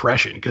with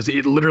depression, because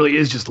it literally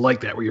is just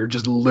like that, where you're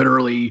just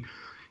literally,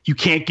 you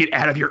can't get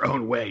out of your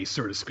own way,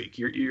 so to speak.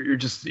 You're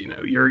just,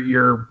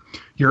 your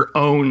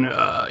own,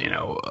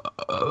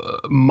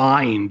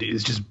 mind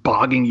is just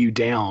bogging you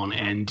down.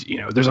 And,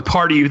 there's a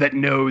part of you that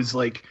knows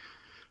like,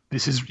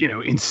 this is,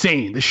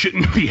 insane. This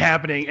shouldn't be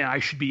happening. And I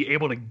should be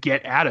able to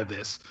get out of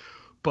this,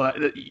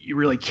 but you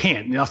really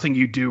can't. Nothing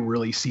you do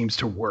really seems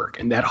to work.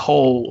 And that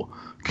whole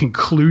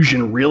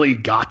conclusion really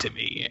got to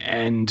me.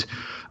 And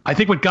I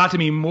think what got to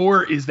me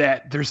more is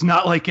that there's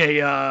not like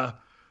an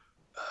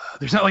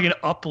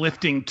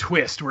uplifting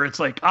twist where it's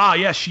like,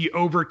 yeah, she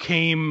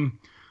overcame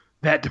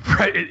that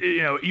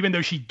depression. Even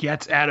though she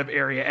gets out of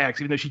Area X,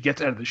 even though she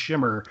gets out of the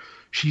Shimmer,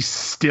 she's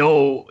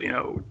still,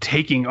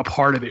 taking a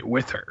part of it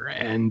with her.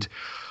 And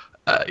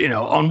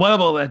on one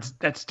level,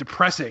 that's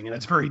depressing and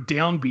that's very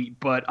downbeat.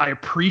 But I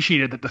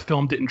appreciated that the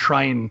film didn't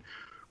try and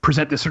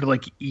present this sort of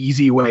like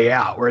easy way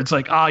out, where it's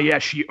like, yeah,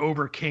 she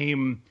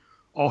overcame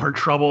all her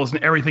troubles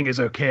and everything is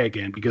okay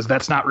again, because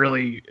that's not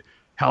really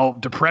how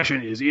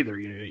depression is either.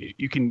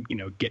 You can,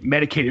 get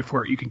medicated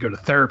for it. You can go to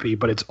therapy,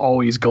 but it's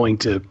always going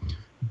to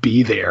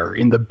be there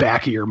in the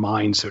back of your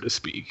mind, so to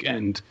speak.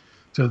 And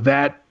so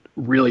that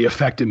really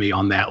affected me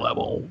on that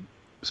level,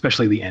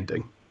 especially the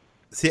ending.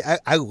 See,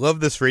 I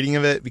love this reading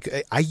of it,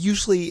 because I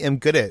usually am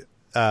good at,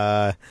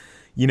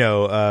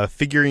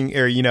 figuring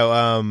or,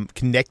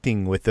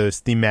 connecting with those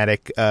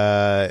thematic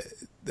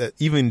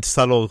even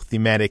subtle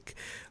thematic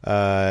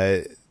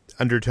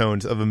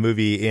undertones of a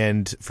movie,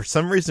 and for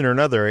some reason or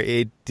another,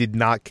 it did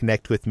not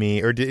connect with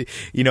me, or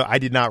I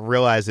did not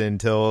realize it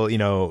until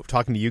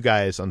talking to you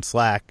guys on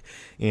Slack,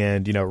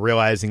 and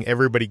realizing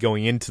everybody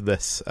going into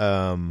this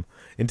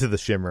into the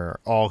Shimmer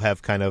all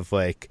have kind of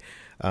like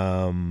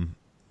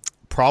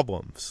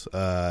problems,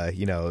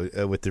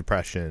 with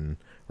depression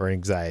or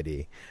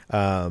anxiety.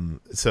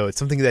 So it's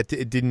something that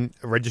it didn't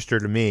register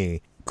to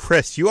me.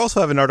 Chris, you also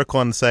have an article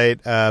on the site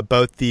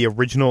about the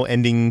original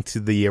ending to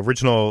the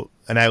original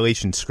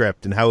Annihilation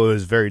script and how it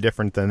was very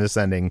different than this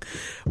ending.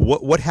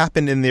 What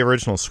happened in the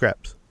original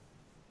script?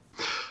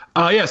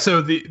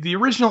 So the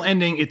original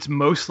ending, it's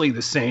mostly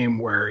the same,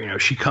 where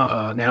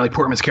Natalie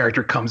Portman's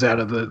character comes out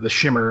of the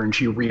Shimmer and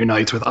she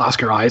reunites with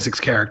Oscar Isaac's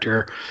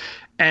character,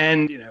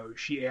 and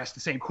she asks the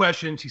same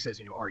question. She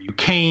says, "Are you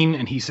Kane?"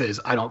 And he says,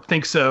 "I don't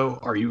think so."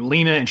 "Are you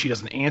Lena?" And she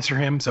doesn't answer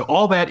him. So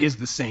all that is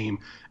the same.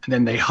 And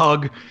then they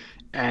hug,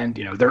 and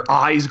their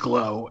eyes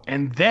glow,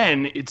 and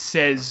then it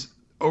says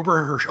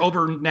over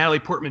Natalie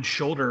Portman's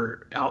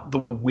shoulder out the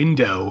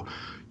window,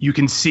 you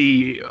can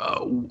see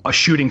a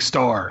shooting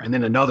star, and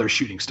then another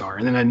shooting star,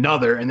 and then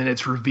another, and then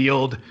it's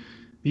revealed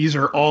these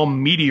are all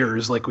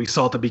meteors like we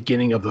saw at the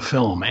beginning of the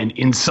film, and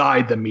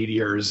inside the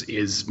meteors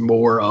is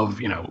more of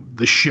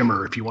the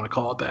Shimmer, if you want to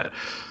call it that.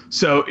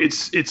 So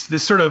it's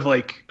this sort of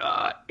like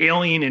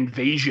alien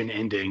invasion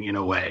ending in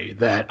a way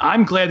that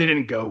I'm glad they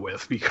didn't go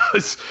with,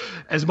 because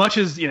as much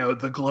as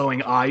the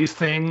glowing eyes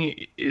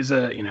thing is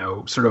a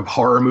sort of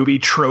horror movie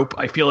trope,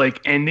 I feel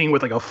like ending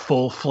with like a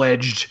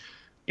full-fledged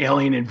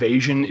alien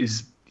invasion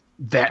is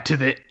that to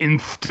the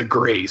nth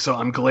degree. So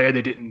I'm glad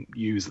they didn't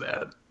use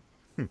that.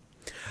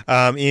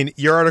 And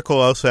your article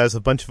also has a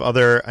bunch of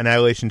other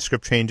Annihilation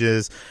script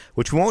changes,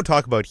 which we won't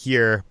talk about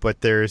here, but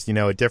there's,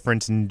 a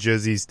difference in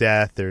Josie's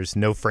death. There's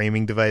no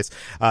framing device.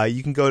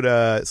 You can go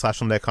to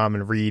slashfilm.com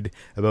and read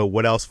about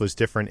what else was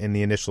different in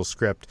the initial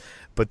script.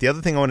 But the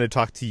other thing I wanted to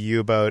talk to you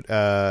about,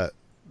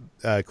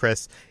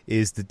 Chris,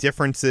 is the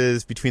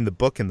differences between the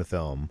book and the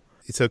film.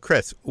 So,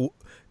 Chris,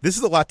 this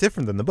is a lot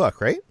different than the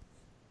book, right?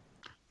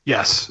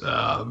 Yes,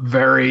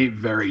 very,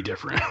 very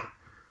different.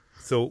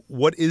 So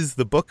what is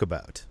the book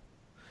about?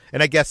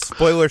 And I guess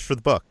spoilers for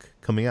the book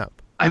coming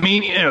up. I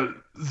mean,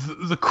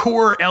 the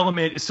core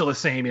element is still the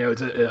same.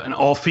 It's an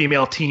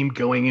all-female team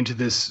going into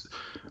this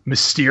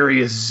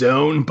mysterious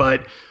zone.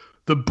 But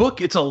the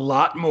book, it's a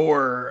lot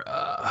more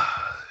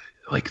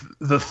like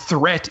the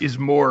threat is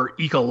more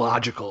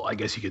ecological, I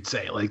guess you could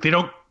say. Like they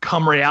don't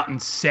come right out and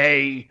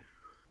say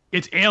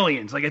it's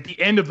aliens. Like at the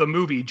end of the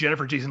movie,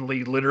 Jennifer Jason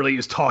Leigh literally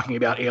is talking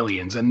about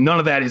aliens, and none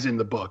of that is in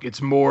the book.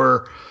 It's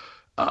more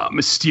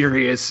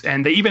mysterious,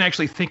 and they even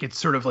actually think it's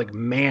sort of like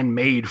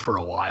man-made for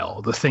a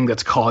while, the thing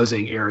that's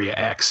causing Area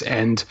X.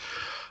 And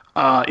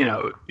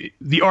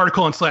the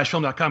article on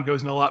slashfilm.com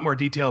goes into a lot more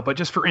detail, but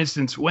just for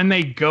instance, when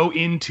they go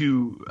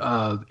into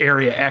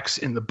Area X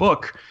in the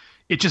book,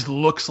 it just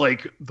looks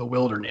like the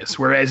wilderness,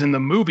 whereas in the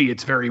movie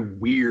it's very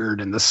weird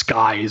and the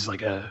sky is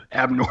like a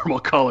abnormal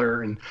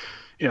color, and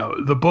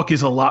the book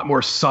is a lot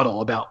more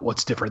subtle about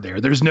what's different there.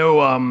 There's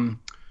no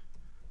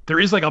there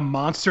is like a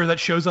monster that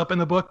shows up in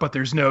the book, but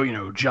there's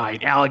no,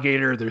 giant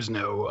alligator. There's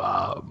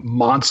no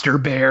monster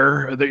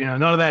bear.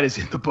 None of that is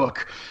in the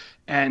book.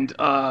 And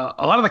a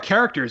lot of the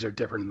characters are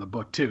different in the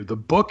book, too. The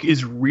book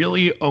is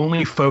really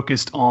only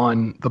focused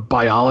on the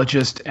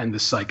biologist and the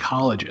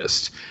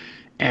psychologist.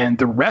 And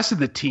the rest of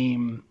the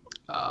team,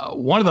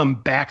 one of them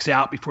backs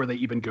out before they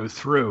even go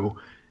through.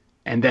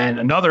 And then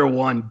another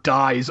one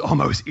dies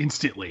almost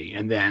instantly.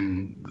 And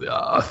then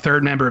a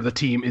third member of the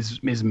team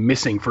is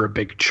missing for a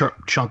big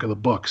chunk of the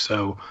book.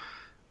 So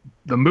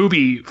the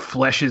movie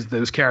fleshes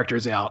those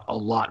characters out a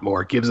lot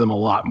more, gives them a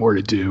lot more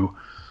to do.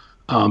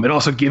 It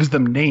also gives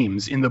them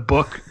names. In the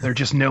book, they're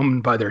just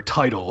known by their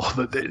title.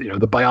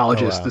 The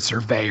biologist, the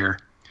surveyor,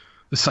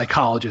 the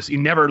psychologist. You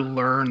never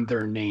learn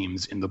their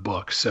names in the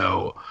book.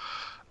 So...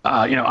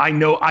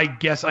 I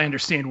guess I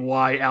understand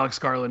why Alex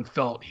Garland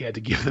felt he had to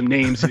give them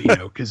names,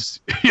 because,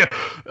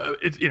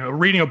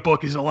 reading a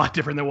book is a lot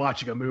different than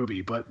watching a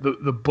movie. But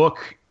the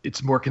book,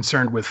 it's more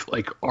concerned with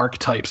like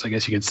archetypes, I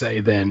guess you could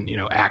say, than,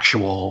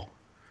 actual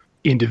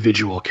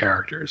individual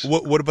characters.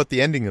 What about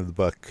the ending of the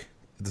book?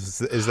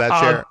 Is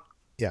that fair?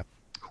 Yeah.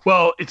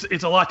 Well,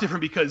 it's a lot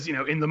different because,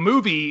 in the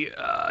movie,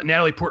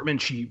 Natalie Portman,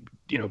 she,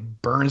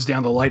 burns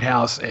down the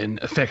lighthouse and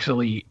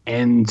effectively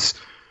ends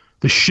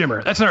the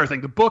Shimmer. That's another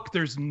thing. The book,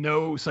 there's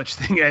no such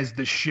thing as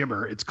the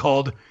Shimmer. It's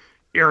called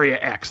Area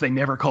X. They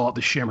never call it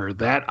the Shimmer.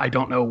 That, I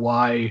don't know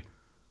why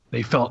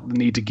they felt the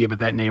need to give it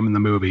that name in the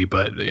movie,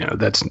 but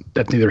that's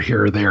neither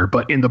here or there.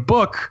 But in the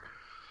book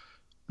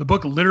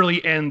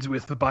literally ends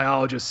with the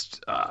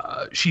biologist.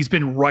 She's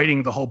been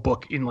writing the whole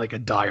book in like a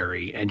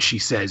diary, and she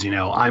says,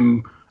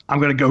 I'm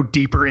going to go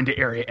deeper into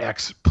Area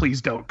X.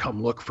 Please don't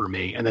come look for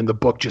me. And then the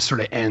book just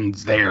sort of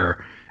ends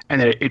there. And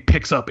then it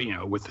picks up,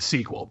 with the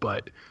sequel.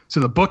 But so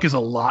the book is a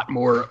lot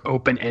more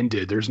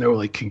open-ended. There's no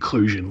like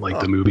conclusion like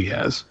the movie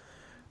has.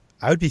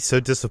 I would be so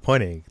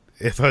disappointed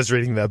if I was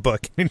reading that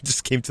book and it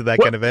just came to that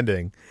kind of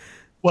ending.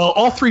 Well,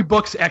 all 3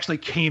 books actually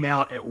came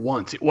out at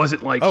once. It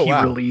wasn't like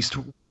released.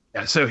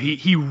 Yeah, so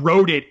he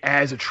wrote it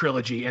as a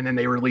trilogy, and then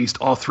they released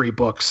all 3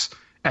 books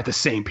at the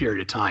same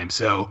period of time.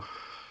 So,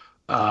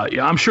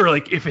 yeah, I'm sure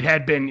like if it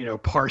had been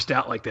parsed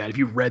out like that, if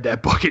you read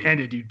that book, it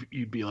ended,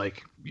 you'd be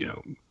like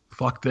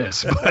fuck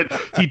this. But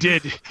he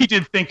did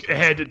think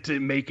ahead to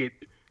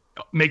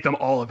make them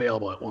all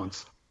available at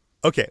once.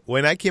 Okay,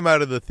 when I came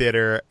out of the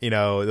theater,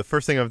 the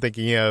first thing I'm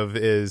thinking of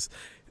is,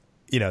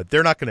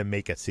 they're not going to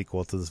make a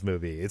sequel to this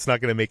movie. It's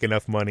not going to make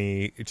enough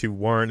money to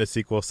warrant a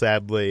sequel,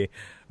 sadly.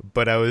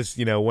 But I was,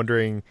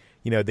 wondering,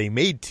 they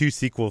made 2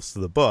 sequels to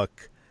the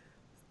book.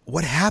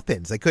 What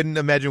happens? I couldn't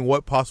imagine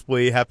what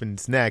possibly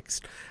happens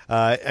next.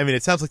 I mean,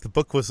 it sounds like the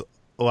book was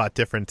a lot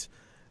different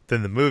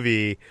than the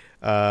movie.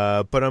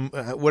 But what I'm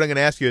going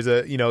to ask you is,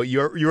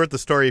 you wrote the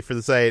story for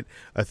the site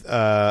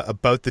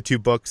about the 2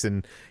 books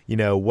and,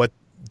 what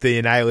the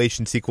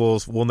Annihilation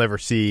sequels we'll never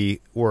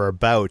see were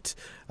about.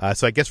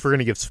 So I guess we're going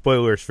to give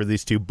spoilers for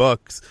these 2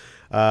 books.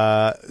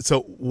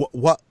 So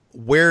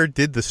where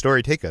did the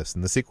story take us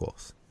in the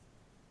sequels?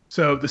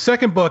 So the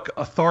second book,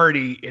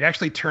 Authority, it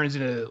actually turns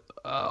into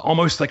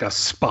almost like a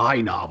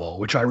spy novel,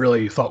 which I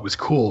really thought was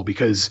cool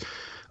because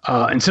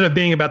instead of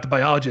being about the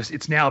biologist,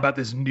 it's now about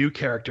this new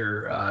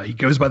character. He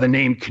goes by the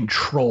name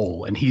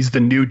Control, and he's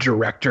the new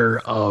director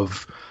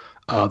of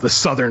the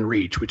Southern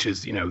Reach, which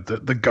is,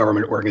 the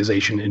government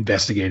organization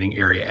investigating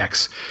Area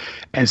X.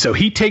 And so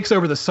he takes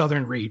over the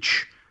Southern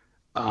Reach,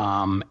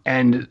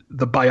 and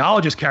the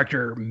biologist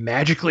character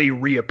magically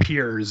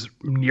reappears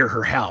near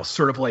her house,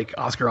 sort of like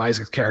Oscar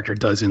Isaac's character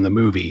does in the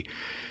movie.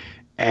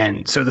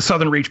 And so the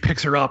Southern Reach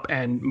picks her up,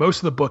 and most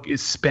of the book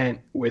is spent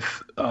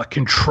with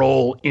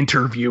Control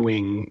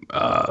interviewing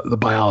the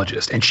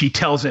biologist. And she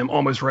tells him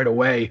almost right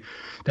away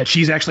that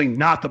she's actually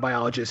not the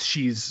biologist.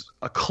 She's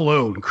a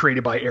clone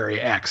created by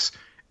Area X.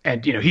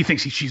 And, he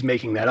thinks she's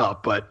making that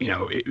up. But,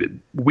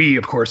 we,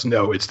 of course,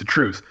 know it's the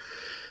truth.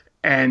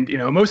 And,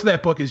 most of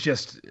that book is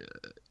just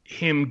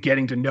him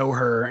getting to know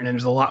her. And then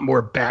there's a lot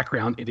more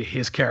background into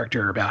his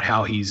character about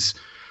how he's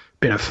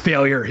been a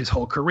failure his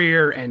whole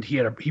career, and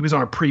he was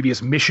on a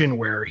previous mission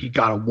where he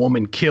got a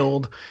woman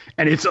killed,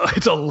 and it's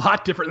a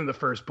lot different than the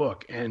first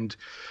book. And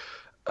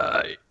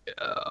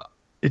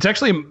it's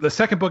actually, the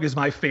second book is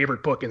my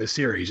favorite book in the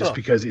series, just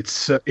because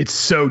it's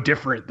so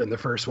different than the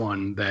first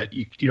one that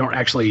you don't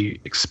actually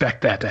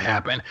expect that to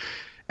happen.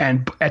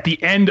 And at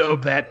the end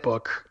of that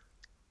book,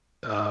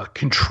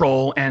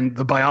 Control and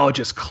the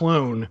biologist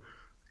clone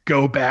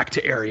go back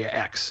to Area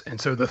X, and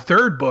so the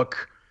third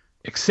book,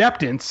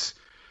 Acceptance,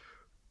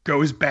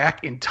 goes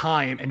back in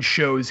time and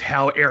shows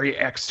how Area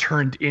X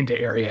turned into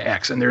Area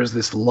X. And there's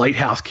this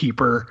lighthouse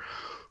keeper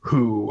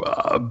who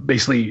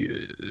basically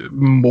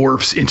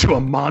morphs into a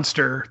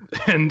monster.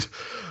 And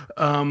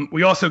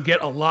we also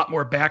get a lot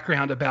more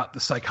background about the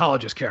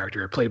psychologist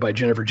character played by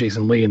Jennifer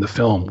Jason Leigh in the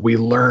film. We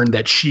learn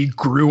that she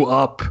grew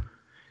up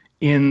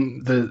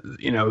in the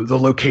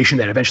location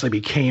that eventually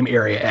became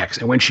Area X.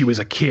 And when she was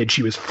a kid,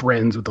 she was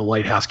friends with the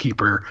lighthouse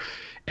keeper.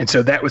 And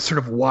so that was sort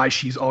of why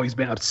she's always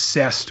been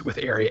obsessed with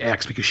Area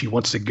X, because she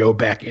wants to go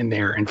back in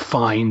there and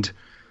find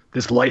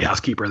this lighthouse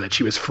keeper that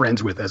she was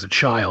friends with as a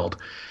child.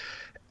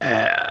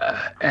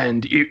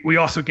 We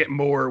also get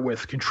more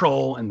with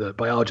Control and the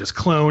biologist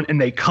clone,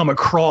 and they come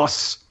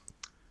across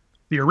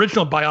the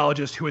original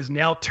biologist, who is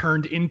now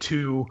turned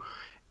into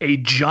a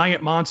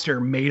giant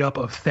monster made up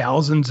of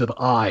thousands of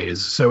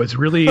eyes. So it's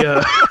really,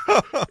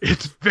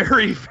 it's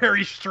very,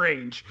 very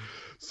strange.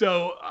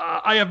 So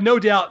I have no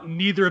doubt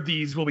neither of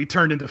these will be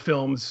turned into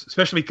films,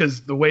 especially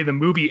because the way the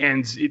movie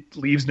ends, it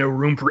leaves no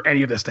room for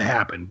any of this to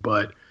happen.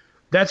 But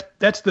that's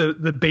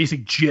the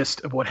basic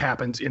gist of what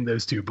happens in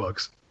those 2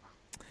 books.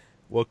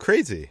 Well,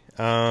 crazy.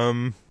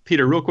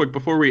 Peter, real quick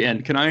before we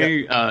end, can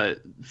I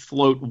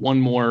float one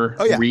more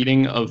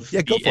reading of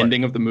the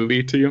ending of the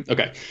movie to you?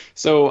 Okay.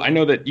 So I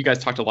know that you guys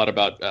talked a lot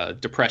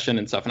about depression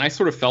and stuff, and I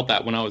sort of felt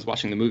that when I was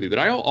watching the movie, but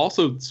I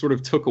also sort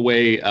of took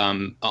away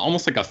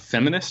almost like a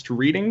feminist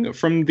reading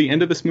from the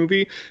end of this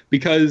movie,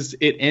 because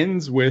it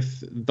ends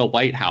with the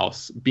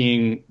lighthouse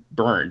being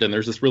burned, and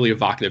there's this really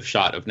evocative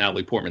shot of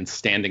Natalie Portman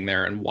standing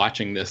there and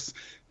watching this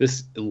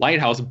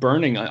lighthouse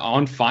burning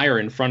on fire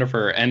in front of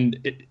her. And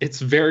it's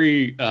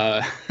very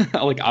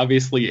like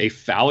obviously a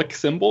phallic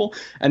symbol.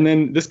 And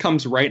then this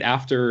comes right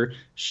after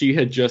she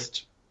had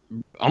just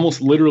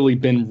almost literally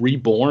been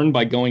reborn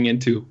by going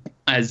into,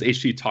 as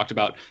HT talked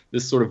about,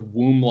 this sort of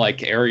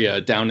womb-like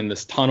area down in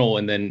this tunnel,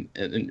 and then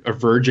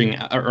emerging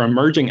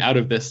out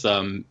of this,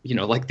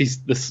 like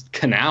this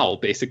canal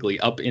basically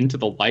up into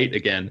the light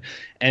again.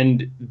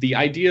 And the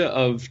idea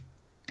of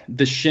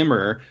the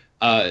shimmer,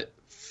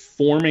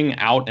 forming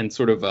out and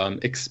sort of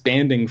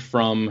expanding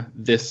from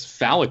this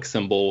phallic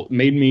symbol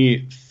made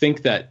me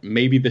think that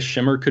maybe the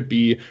shimmer could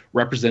be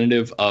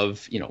representative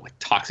of, like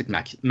toxic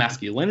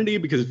masculinity,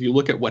 because if you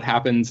look at what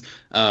happens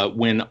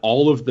when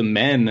all of the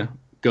men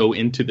go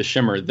into the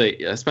shimmer,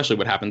 especially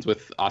what happens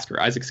with Oscar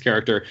Isaac's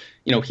character,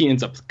 he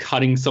ends up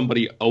cutting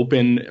somebody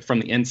open from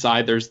the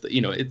inside. There's,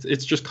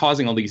 it's just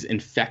causing all these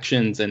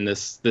infections and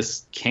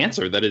this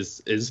cancer that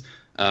is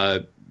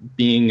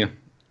being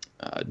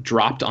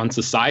dropped on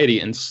society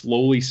and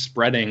slowly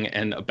spreading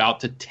and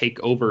about to take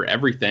over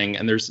everything,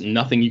 and there's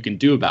nothing you can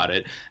do about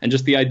it. And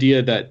just the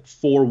idea that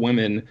 4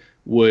 women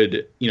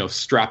would,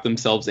 strap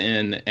themselves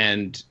in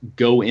and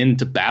go in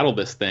to battle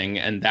this thing,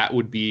 and that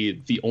would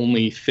be the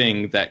only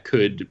thing that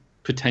could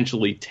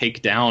potentially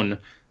take down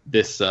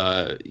this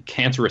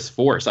cancerous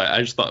force.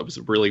 I just thought it was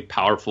a really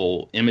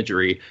powerful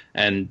imagery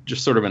and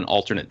just sort of an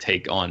alternate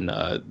take on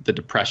the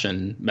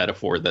depression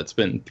metaphor that's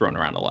been thrown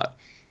around a lot.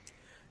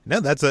 No,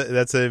 that's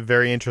a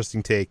very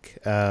interesting take.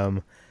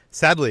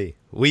 Sadly,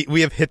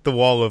 we have hit the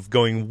wall of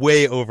going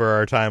way over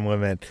our time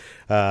limit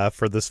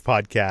for this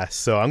podcast,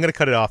 so I'm going to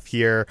cut it off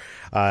here.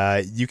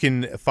 You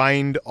can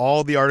find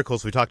all the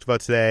articles we talked about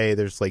today.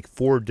 There's like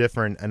 5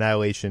 different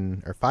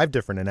Annihilation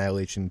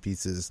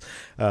pieces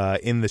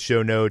in the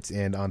show notes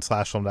and on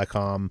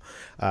slashfilm.com.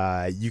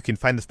 You can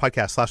find this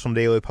podcast, Slash Film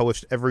Daily,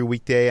 published every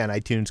weekday on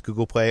iTunes,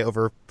 Google Play,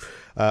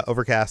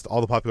 Overcast,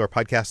 all the popular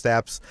podcast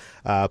apps.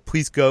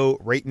 Please go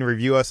rate and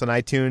review us on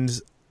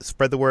iTunes.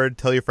 Spread the word,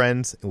 tell your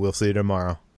friends, and we'll see you tomorrow.